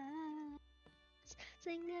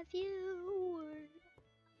 Sing a few words.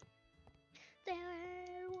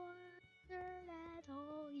 There were that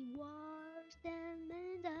all he was, them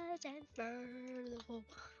and us, and further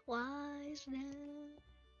wise now,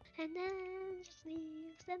 and then just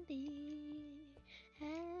leaves them be.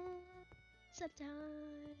 And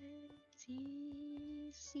sometimes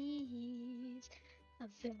he sees a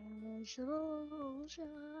vessel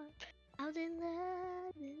shot out in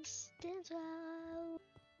the distant cloud,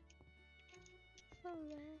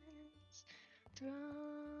 forest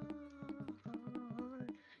drawn,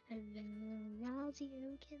 and then as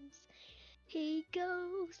you can see, he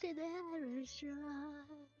goes to the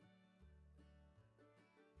restaurant.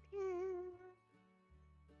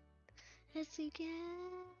 As you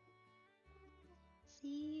can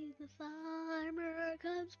see, the farmer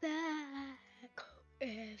comes back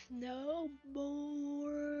with no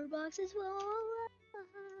more boxes full of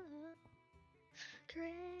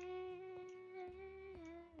crates.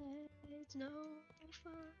 No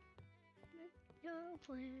fun, no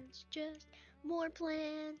plants, just more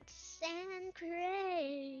plants and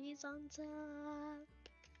crates on top.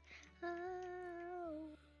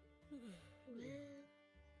 Oh, when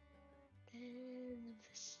the end of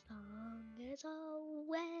the song is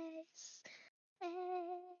always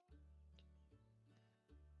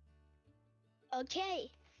okay,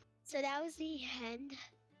 so that was the end.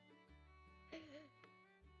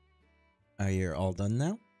 Are you all done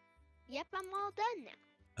now? Yep, I'm all done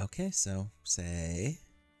now. Okay, so say.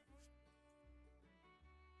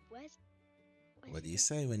 What do you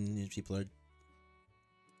say when people are?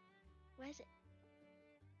 What is it?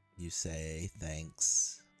 You say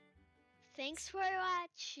thanks. Thanks for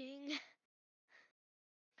watching.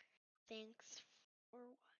 Thanks for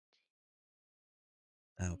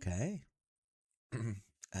watching. Okay.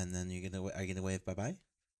 And then are you gonna wave bye bye?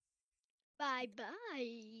 Bye bye.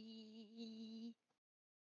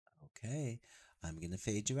 Okay. I'm gonna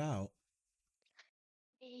fade you out.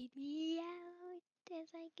 Fade me out as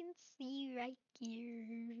I can see right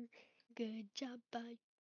here. Good job, bye.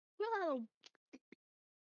 Whoa.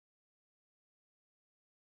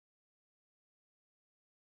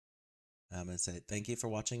 I'm gonna say thank you for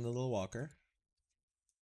watching The Little Walker.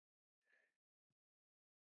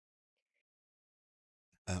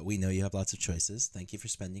 We know you have lots of choices. Thank you for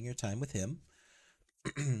spending your time with him.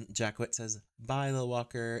 Jackwit says, bye, Lil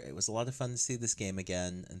Walker. It was a lot of fun to see this game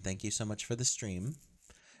again, and thank you so much for the stream.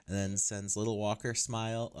 And then sends Little Walker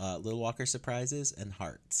Little Walker surprises and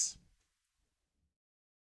hearts.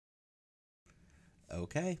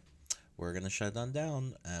 Okay, we're going to shut on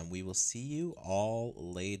down, and we will see you all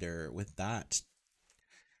later. With that,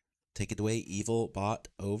 take it away, Evil Bot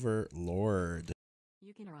Overlord.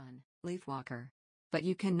 You can run, Leaf Walker. But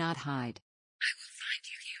you cannot hide. I will find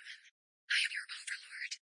you, human. I am your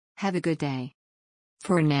overlord. Have a good day.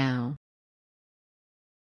 For now.